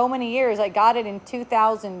for so many years, I got it in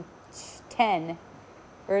 2010.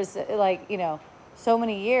 Or like, you know, so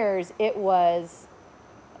many years it was,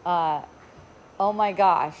 oh my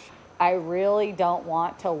gosh, I really don't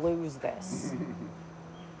want to lose this.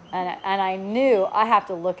 And I knew I have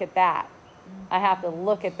to look at that. I have to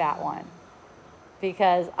look at that one.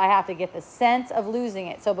 Because I have to get the sense of losing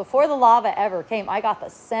it. So before the lava ever came, I got the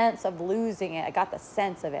sense of losing it. I got the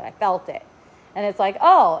sense of it. I felt it. And it's like,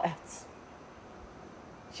 oh, it's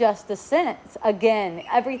just a sense. Again,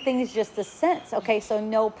 everything's just a sense. Okay, so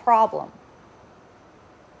no problem.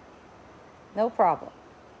 No problem.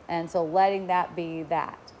 And so letting that be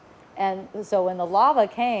that. And so when the lava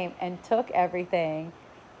came and took everything,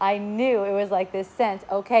 I knew it was like this sense,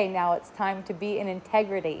 okay, now it's time to be in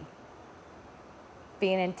integrity.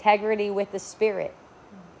 Be in integrity with the spirit.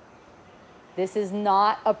 This is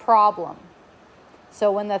not a problem.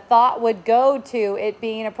 So when the thought would go to it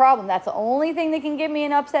being a problem, that's the only thing that can give me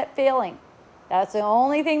an upset feeling. That's the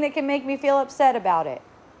only thing that can make me feel upset about it.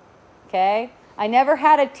 Okay? I never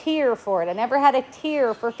had a tear for it. I never had a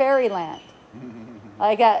tear for Fairyland.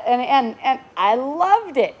 And I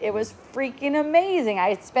loved it. It was freaking amazing.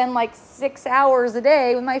 I'd spend like 6 hours a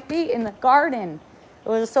day with my feet in the garden. It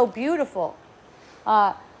was so beautiful.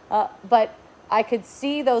 But I could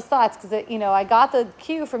see those thoughts because, I got the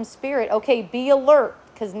cue from Spirit. Okay, be alert,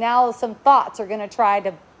 because now some thoughts are going to try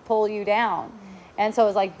to pull you down. And so it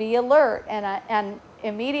was like, be alert. And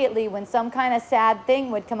immediately when some kind of sad thing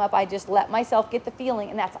would come up, I just let myself get the feeling,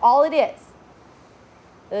 and that's all it is.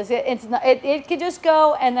 It could just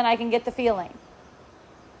go, and then I can get the feeling.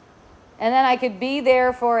 And then I could be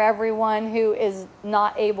there for everyone who is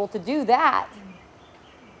not able to do that.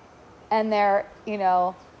 And they're,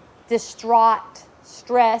 distraught,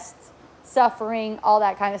 stressed, suffering, all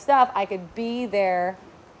that kind of stuff. I could be there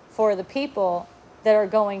for the people that are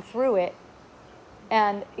going through it.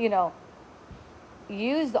 And,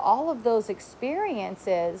 use all of those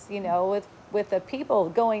experiences, with the people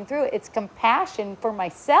going through it. It's compassion for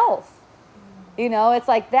myself. It's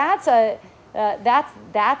like that's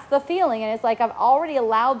the feeling, and it's like I've already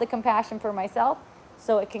allowed the compassion for myself,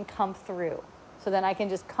 so it can come through. So then I can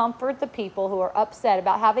just comfort the people who are upset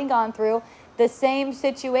about having gone through the same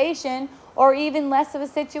situation, or even less of a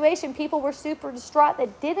situation. People were super distraught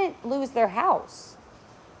that didn't lose their house.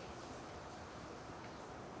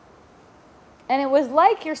 And it was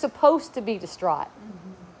like you're supposed to be distraught.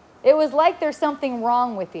 It was like there's something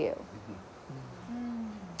wrong with you.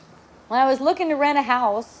 When I was looking to rent a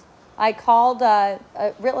house, I called a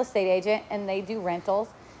real estate agent, and they do rentals.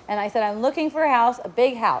 And I said, I'm looking for a house, a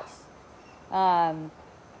big house.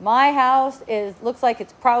 My house looks like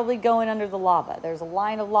it's probably going under the lava. There's a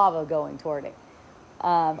line of lava going toward it.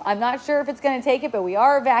 I'm not sure if it's going to take it, but we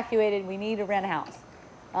are evacuated. We need to rent a house.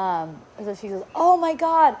 So she goes, oh my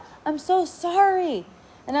God, I'm so sorry.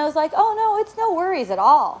 And I was like, oh no, it's no worries at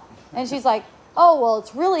all. And she's like, oh, well,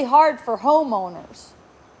 it's really hard for homeowners.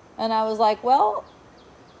 And I was like, well,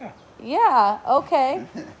 yeah, okay.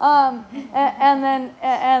 And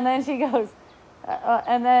then she goes,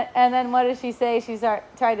 and then what does she say? She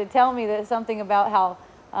tried to tell me that something about how,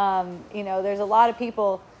 there's a lot of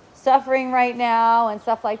people suffering right now and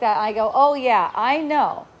stuff like that. I go, oh yeah, I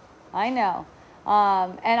know.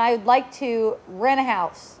 And I'd like to rent a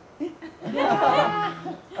house.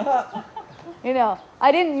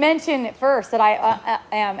 I didn't mention at first that I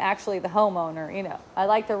am actually the homeowner. I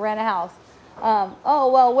like to rent a house.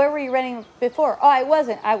 Oh, well, where were you renting before? Oh, I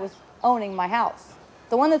wasn't. I was owning my house.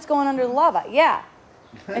 The one that's going under the lava. Yeah.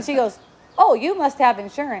 And she goes, oh, you must have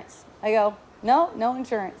insurance. I go, no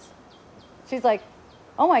insurance. She's like,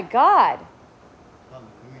 oh my God.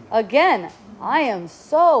 Again, I am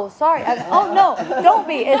so sorry. Oh no, don't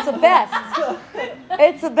be. It's the best.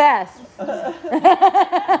 It's the best.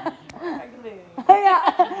 Yeah,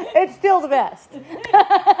 it's still the best.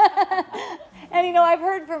 And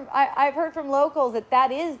I've heard from locals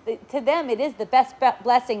that is to them it is the best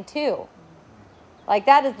blessing too. Like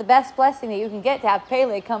that is the best blessing that you can get, to have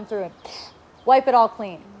Pele come through and wipe it all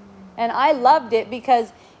clean. And I loved it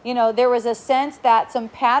because there was a sense that some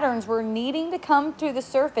patterns were needing to come to the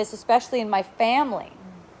surface, especially in my family.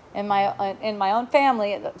 In my own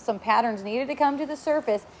family, some patterns needed to come to the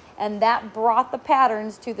surface, and that brought the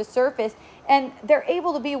patterns to the surface. And they're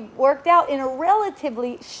able to be worked out in a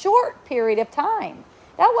relatively short period of time.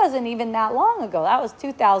 That wasn't even that long ago. That was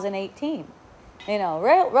 2018.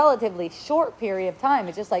 Relatively short period of time.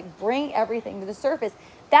 It's just like bring everything to the surface.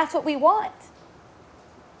 That's what we want.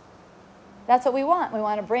 That's what we want. We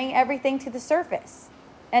want to bring everything to the surface.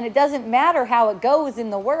 And it doesn't matter how it goes in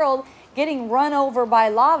the world. Getting run over by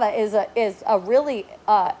lava is a really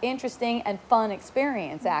interesting and fun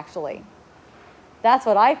experience, actually. That's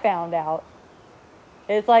what I found out.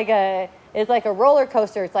 It's like a roller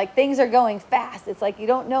coaster. It's like things are going fast. It's like you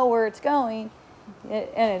don't know where it's going. And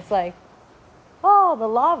it's like, oh, the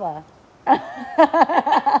lava.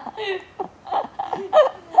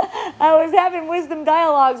 I was having wisdom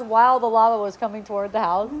dialogues while the lava was coming toward the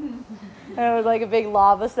house. And it was like a big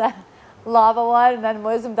lava one, and then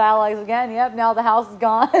wisdom dialogues again. Yep, now the house is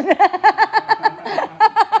gone.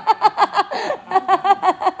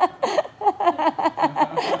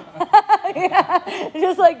 Yeah,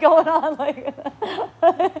 just like going on like,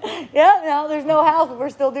 yeah, now there's no house, but we're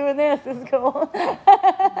still doing this. This is cool. When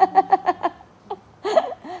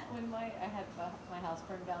I had my house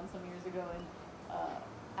burned down some years ago, and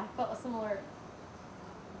I felt a similar.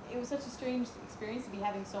 it was such a strange experience to be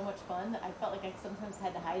having so much fun that I felt like I sometimes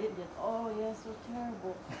had to hide it and just, oh yeah, so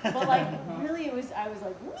terrible. But like really, I was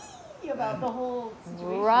like wee about the whole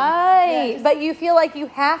situation. Right. Yeah, just- But you feel like you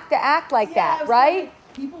have to act like yeah, that, I was right?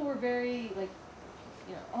 like, people were very like,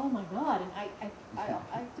 oh my god, and I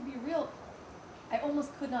to be real, I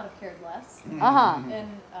almost could not have cared less. Uh-huh. And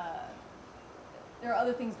there are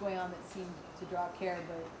other things going on that seemed to draw care,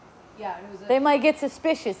 but yeah, it was. They might get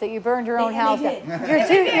suspicious that you burned your own house they down.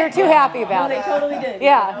 did. You're too happy about No, it. they totally did.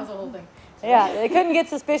 Yeah. That was the whole thing. Yeah, they couldn't get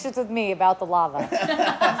suspicious with me about the lava.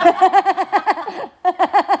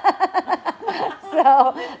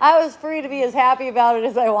 So I was free to be as happy about it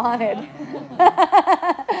as I wanted.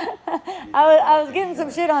 I was getting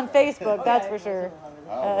some shit on Facebook, that's for sure.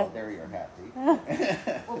 Oh, well, there you're happy.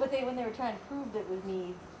 Well, but when they were trying to prove that with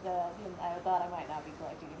me, I thought I might not be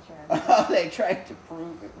collecting insurance. Oh, they tried to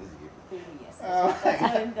prove it was you. Yes, Oh,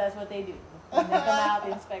 that's what they do. When they come out,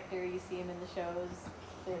 the inspector, you see him in the shows.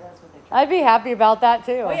 That's what they try. I'd be happy about that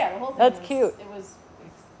too. Oh yeah, the whole thing. That's was, cute. It was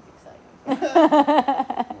exciting.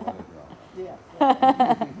 What a drama.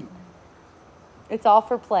 Yeah. It's all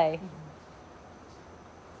for play.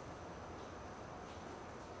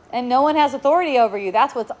 And no one has authority over you.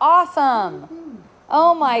 That's what's awesome.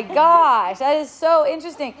 Oh my gosh, that is so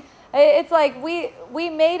interesting. It's like we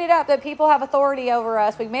made it up that people have authority over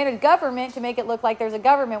us. We made a government to make it look like there's a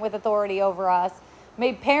government with authority over us.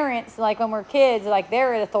 Made parents, like when we're kids, like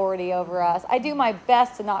they're an authority over us. I do my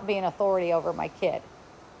best to not be an authority over my kid.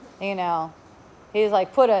 You know, he's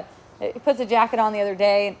like he puts a jacket on the other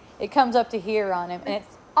day and it comes up to here on him and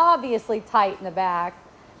it's obviously tight in the back.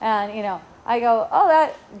 And, you know, I go, oh,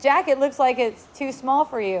 that jacket looks like it's too small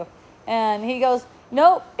for you. And he goes,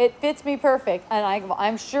 nope, it fits me perfect. And I go,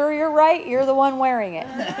 I'm sure you're right. You're the one wearing it.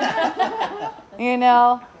 You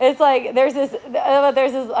know, it's like there's this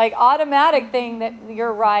like automatic thing that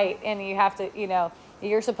you're right. And you have to, you know,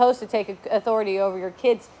 you're supposed to take authority over your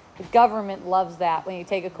kids. The government loves that when you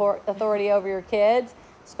take authority over your kids,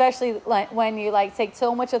 especially like when you like take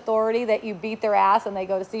so much authority that you beat their ass and they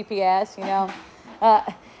go to CPS, you know.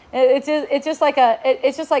 It's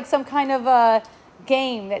just like some kind of a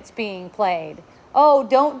game that's being played. Oh,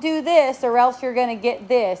 don't do this or else you're going to get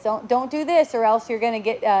this. Don't do this or else you're going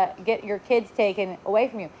to get your kids taken away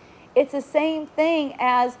from you. It's the same thing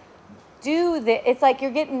as do this. It's like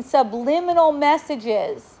you're getting subliminal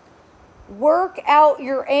messages. Work out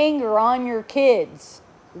your anger on your kids.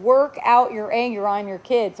 Work out your anger on your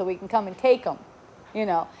kids so we can come and take them. You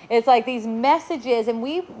know, it's like these messages, and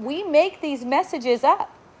we make these messages up.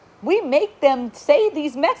 We make them say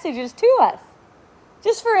these messages to us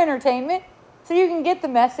just for entertainment. So you can get the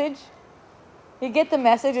message. You get the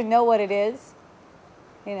message and know what it is.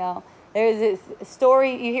 You know, there's this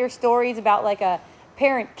story, you hear stories about like a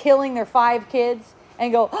parent killing their 5 kids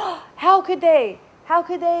and go, oh, how could they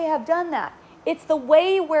have done that? It's the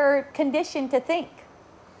way we're conditioned to think.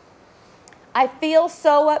 I feel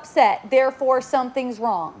so upset, therefore something's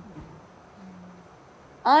wrong.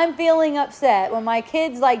 I'm feeling upset when my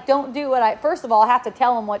kids like don't do what first of all, I have to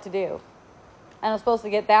tell them what to do. And I'm supposed to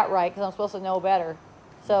get that right because I'm supposed to know better.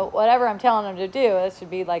 So whatever I'm telling them to do, it should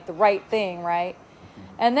be like the right thing, right?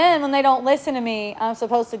 And then when they don't listen to me, I'm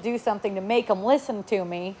supposed to do something to make them listen to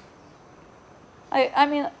me. I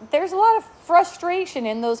mean, there's a lot of frustration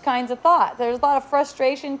in those kinds of thoughts. There's a lot of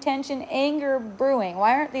frustration, tension, anger brewing.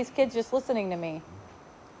 Why aren't these kids just listening to me?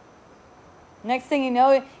 Next thing you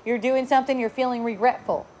know, you're doing something, you're feeling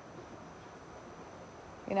regretful.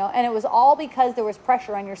 You know, and it was all because there was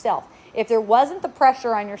pressure on yourself. If there wasn't the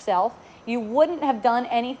pressure on yourself, you wouldn't have done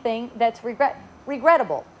anything that's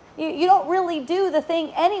regrettable. You don't really do the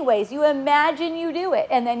thing anyways. You imagine you do it,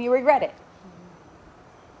 and then you regret it.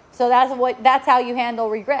 So that's how you handle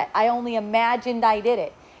regret. I only imagined I did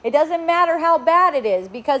it. It doesn't matter how bad it is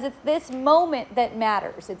because it's this moment that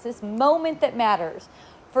matters. It's this moment that matters.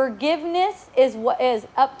 Forgiveness is what is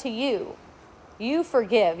up to you. You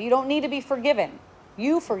forgive. You don't need to be forgiven.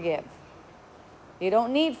 You forgive. You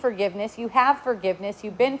don't need forgiveness. You have forgiveness.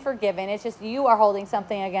 You've been forgiven. It's just you are holding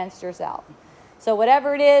something against yourself. So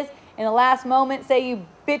whatever it is, in the last moment, say you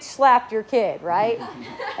bitch slapped your kid, right?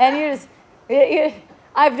 And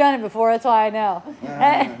I've done it before, that's why I know.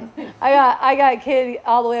 I got a kid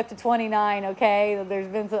all the way up to 29, okay? There's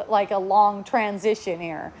been like a long transition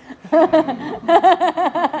here.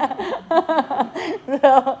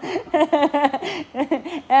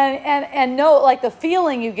 and no, like the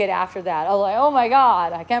feeling you get after that. I was like, oh my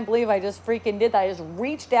God, I can't believe I just freaking did that. I just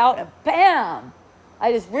reached out and bam!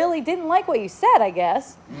 I just really didn't like what you said, I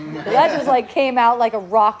guess. That just like came out like a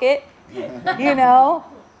rocket, you know?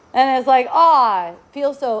 And it's like, and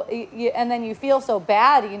then you feel so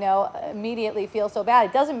bad, immediately feel so bad.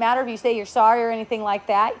 It doesn't matter if you say you're sorry or anything like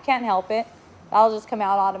that. You can't help it. That'll just come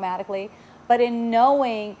out automatically. But in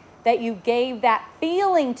knowing that you gave that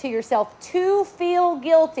feeling to yourself to feel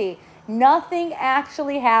guilty, nothing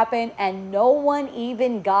actually happened and no one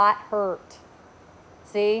even got hurt.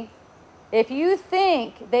 See? If you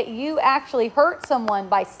think that you actually hurt someone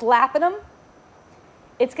by slapping them,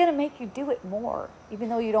 it's going to make you do it more, even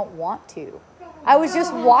though you don't want to. I was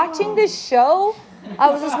just watching this show. It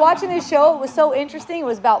was so interesting. It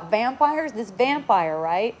was about vampires. This vampire,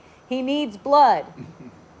 right? He needs blood.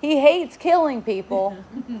 He hates killing people,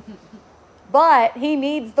 but he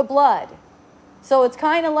needs the blood. So it's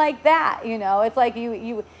kind of like that, It's like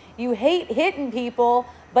you hate hitting people,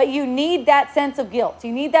 but you need that sense of guilt.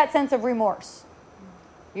 You need that sense of remorse.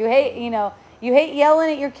 You hate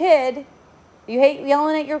yelling at your kid. You hate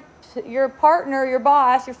yelling at your partner, your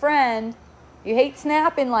boss, your friend. You hate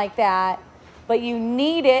snapping like that, but you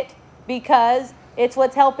need it because it's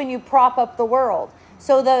what's helping you prop up the world.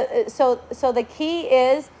 So the key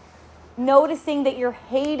is noticing that you're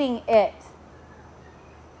hating it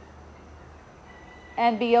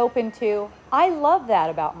and be open to, I love that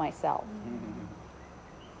about myself.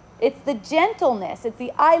 It's the gentleness. It's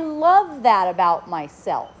the I love that about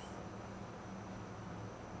myself.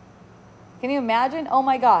 Can you imagine? Oh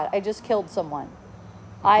my God, I just killed someone.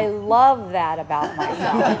 I love that about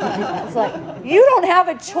myself. It's like, you don't have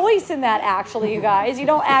a choice in that, actually, you guys. You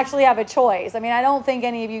don't actually have a choice. I mean, I don't think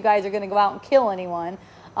any of you guys are going to go out and kill anyone.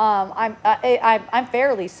 I'm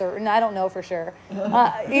fairly certain. I don't know for sure.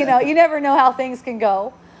 You never know how things can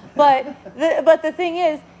go. But the thing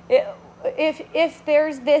is, if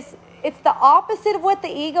there's this, it's the opposite of what the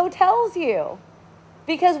ego tells you.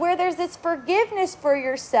 Because where there's this forgiveness for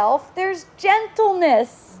yourself, there's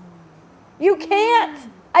gentleness.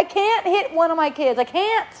 I can't hit one of my kids. I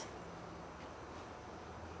can't.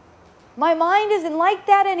 My mind isn't like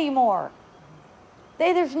that anymore.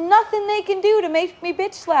 There's nothing they can do to make me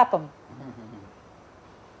bitch slap them.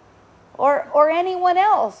 Or anyone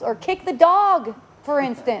else. Or kick the dog, for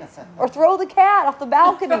instance. Or throw the cat off the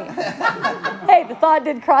balcony. Hey, the thought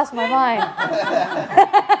did cross my mind.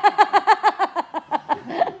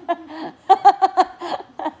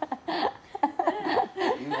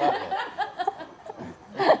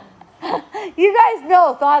 You guys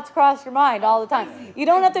know thoughts cross your mind all the time. You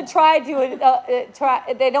don't have to try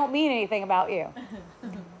to they don't mean anything about you.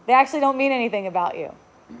 They actually don't mean anything about you.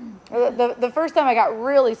 The first time I got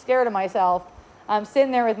really scared of myself, I'm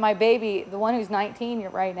sitting there with my baby, the one who's 19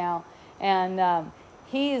 right now, and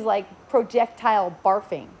he's like projectile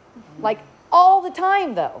barfing. Like all the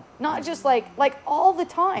time, though. Not just like all the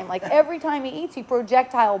time. Like every time he eats, he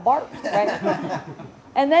projectile barfs, right?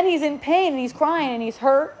 And then he's in pain, and he's crying, and he's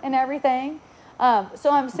hurt and everything. So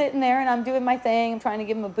I'm sitting there, and I'm doing my thing. I'm trying to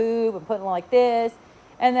give him a boob. I'm putting him like this.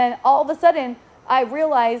 And then all of a sudden, I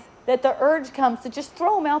realize that the urge comes to just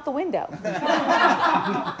throw him out the window.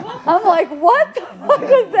 I'm like, what the fuck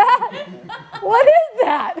is that? What is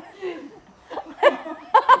that?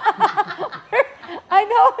 I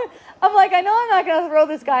know I'm not going to throw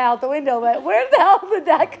this guy out the window, but where the hell did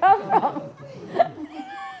that come from?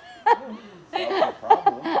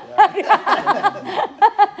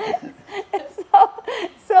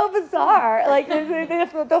 It's so bizarre. Like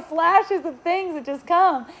the flashes of things that just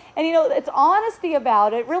come, and it's honesty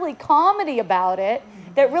about it, really comedy about it,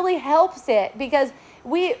 that really helps it, because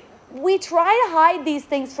we try to hide these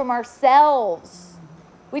things from ourselves.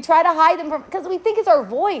 We try to hide them because we think it's our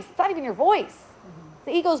voice. It's not even your voice. It's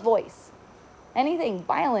the ego's voice. Anything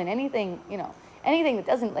violent, anything that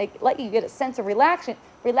doesn't let you get a sense of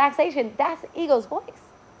relaxation, that's the ego's voice.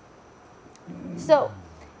 So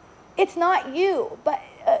it's not you, but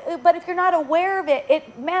if you're not aware of it,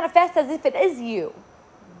 it manifests as if it is you.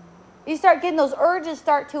 You start getting those urges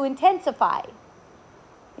start to intensify.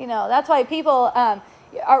 That's why people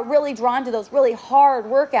are really drawn to those really hard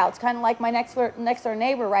workouts, kind of like my next door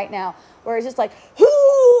neighbor right now, where it's just like, you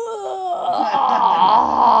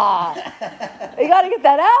got to get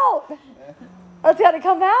that out. That's got to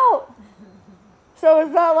come out. So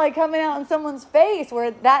it's not like coming out in someone's face,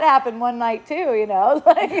 where that happened one night too,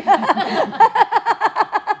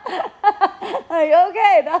 Like,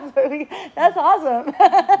 okay, that's awesome.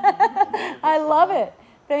 I love it.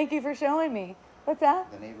 Thank you for showing me. What's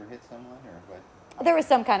that? The neighbor hit someone, or what? There was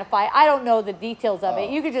some kind of fight. I don't know the details of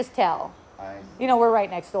it. You could just tell. We're right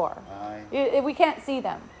next door. We can't see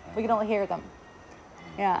them. We can only hear them.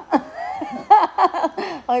 Yeah.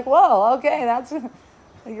 Like, whoa, okay, that's...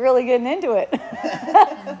 You're really getting into it.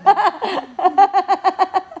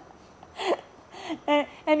 and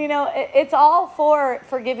it's all for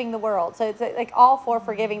forgiving the world. So it's like all for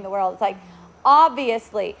forgiving the world. It's like,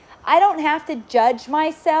 obviously, I don't have to judge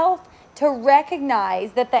myself to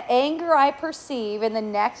recognize that the anger I perceive in the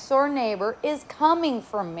next door neighbor is coming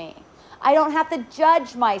from me. I don't have to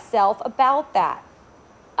judge myself about that.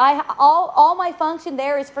 All my function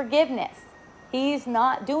there is forgiveness. He's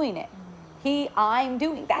not doing it. I'm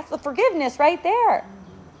doing. That's the forgiveness right there.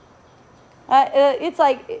 It's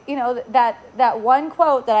like, that one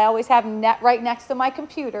quote that I always have right next to my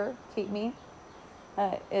computer, keep me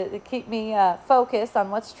focused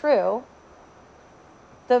on what's true.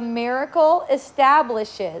 The miracle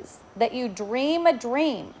establishes that you dream a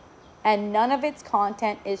dream and none of its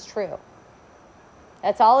content is true.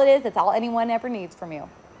 That's all it is. That's all anyone ever needs from you.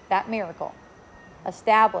 That miracle.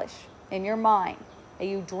 Establish in your mind that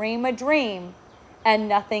you dream a dream and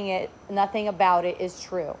nothing about it is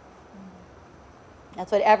true.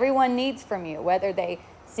 That's what everyone needs from you, whether they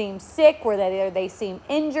seem sick, whether they seem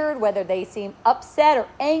injured, whether they seem upset or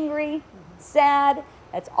angry, sad.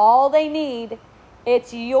 That's all they need.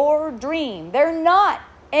 It's your dream. They're not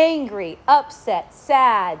angry, upset,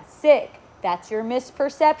 sad, sick. That's your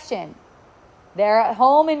misperception. They're at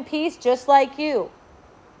home in peace just like you.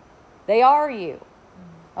 They are you.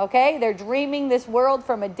 Okay? They're dreaming this world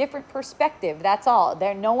from a different perspective. That's all.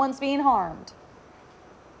 No one's being harmed.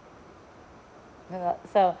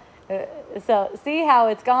 So see how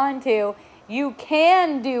it's gone to, you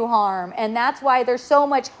can do harm. And that's why there's so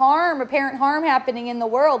much harm, apparent harm happening in the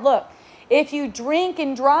world. Look, if you drink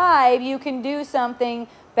and drive, you can do something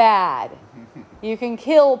bad. You can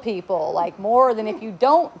kill people, like more than if you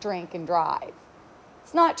don't drink and drive.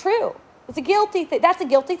 It's not true. It's a guilty thing. That's a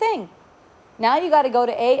guilty thing. Now you got to go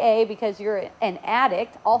to AA because you're an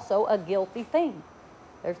addict, also a guilty thing.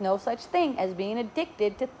 There's no such thing as being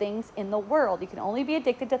addicted to things in the world. You can only be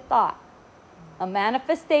addicted to thought. A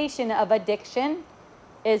manifestation of addiction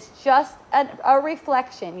is just a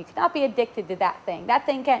reflection. You cannot be addicted to that thing. That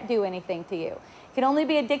thing can't do anything to you. You can only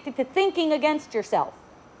be addicted to thinking against yourself.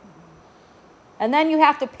 And then you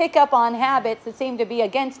have to pick up on habits that seem to be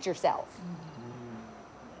against yourself.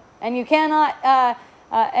 And you cannot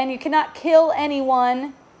kill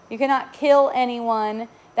anyone. You cannot kill anyone.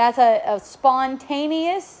 That's a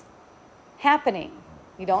spontaneous happening.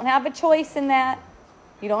 You don't have a choice in that.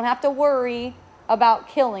 You don't have to worry about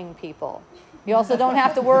killing people. You also don't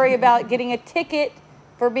have to worry about getting a ticket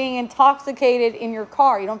for being intoxicated in your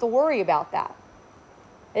car. You don't have to worry about that.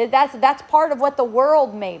 That's part of what the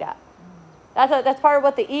world made up. That's part of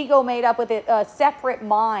what the ego made up with a separate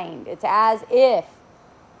mind. It's as if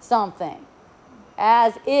something.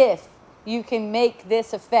 As if you can make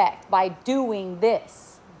this effect by doing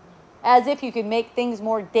this. As if you can make things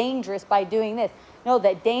more dangerous by doing this. No,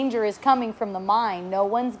 that danger is coming from the mind. No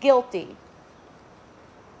one's guilty.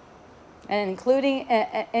 And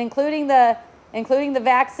including the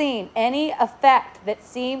vaccine, any effect that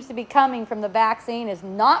seems to be coming from the vaccine is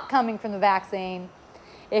not coming from the vaccine.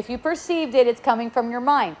 If you perceived it, it's coming from your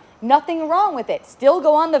mind. Nothing wrong with it. Still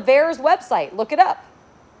go on the VAERS website. Look it up.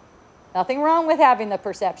 Nothing wrong with having the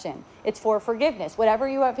perception. It's for forgiveness. Whatever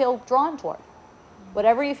you feel drawn toward.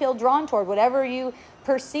 Whatever you feel drawn toward. Whatever you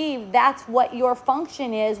perceive, that's what your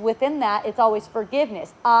function is within that. It's always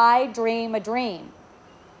forgiveness. I dream a dream.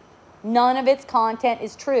 None of its content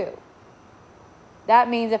is true. That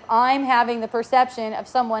means if I'm having the perception of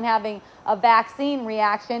someone having a vaccine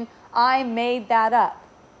reaction, I made that up.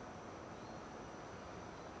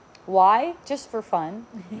 Why? Just for fun.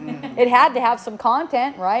 It had to have some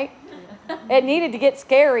content, right? It needed to get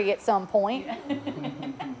scary at some point.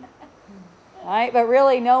 Right? But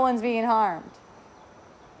really, no one's being harmed.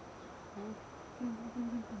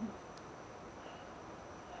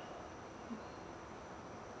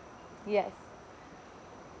 Yes.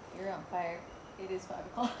 You're on fire. It is 5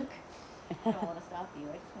 o'clock. I don't want to stop you.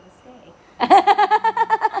 I just want to stay.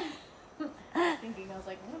 I was thinking, I was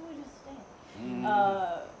like, why don't we just stay?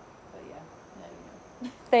 But yeah, now you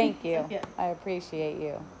know. Thank you. Yeah. I appreciate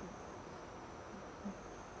you.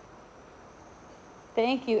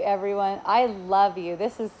 Thank you, everyone. I love you.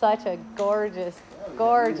 This is such a gorgeous,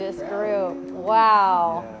 gorgeous group.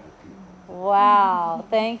 Wow. Wow.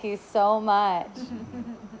 Thank you so much.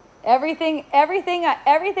 Everything that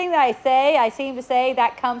I say, I seem to say,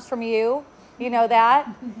 that comes from you. You know that?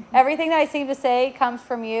 Everything that I seem to say comes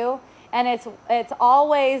from you. And it's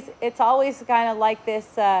always kind of like this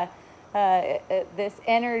this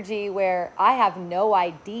energy where I have no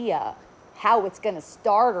idea how it's going to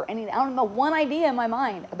start or anything. I don't know one idea in my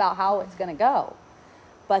mind about how it's going to go.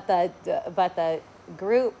 But the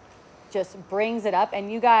group just brings it up.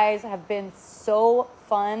 And you guys have been so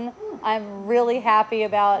fun. I'm really happy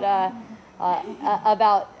about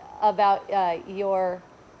your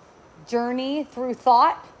journey through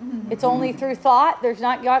thought. It's only through thought. There's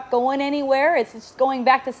not going anywhere. It's just going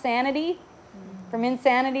back to sanity, from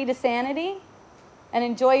insanity to sanity. And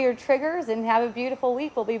enjoy your triggers and have a beautiful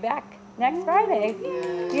week. We'll be back next Friday.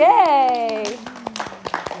 Yay!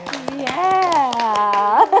 Yeah.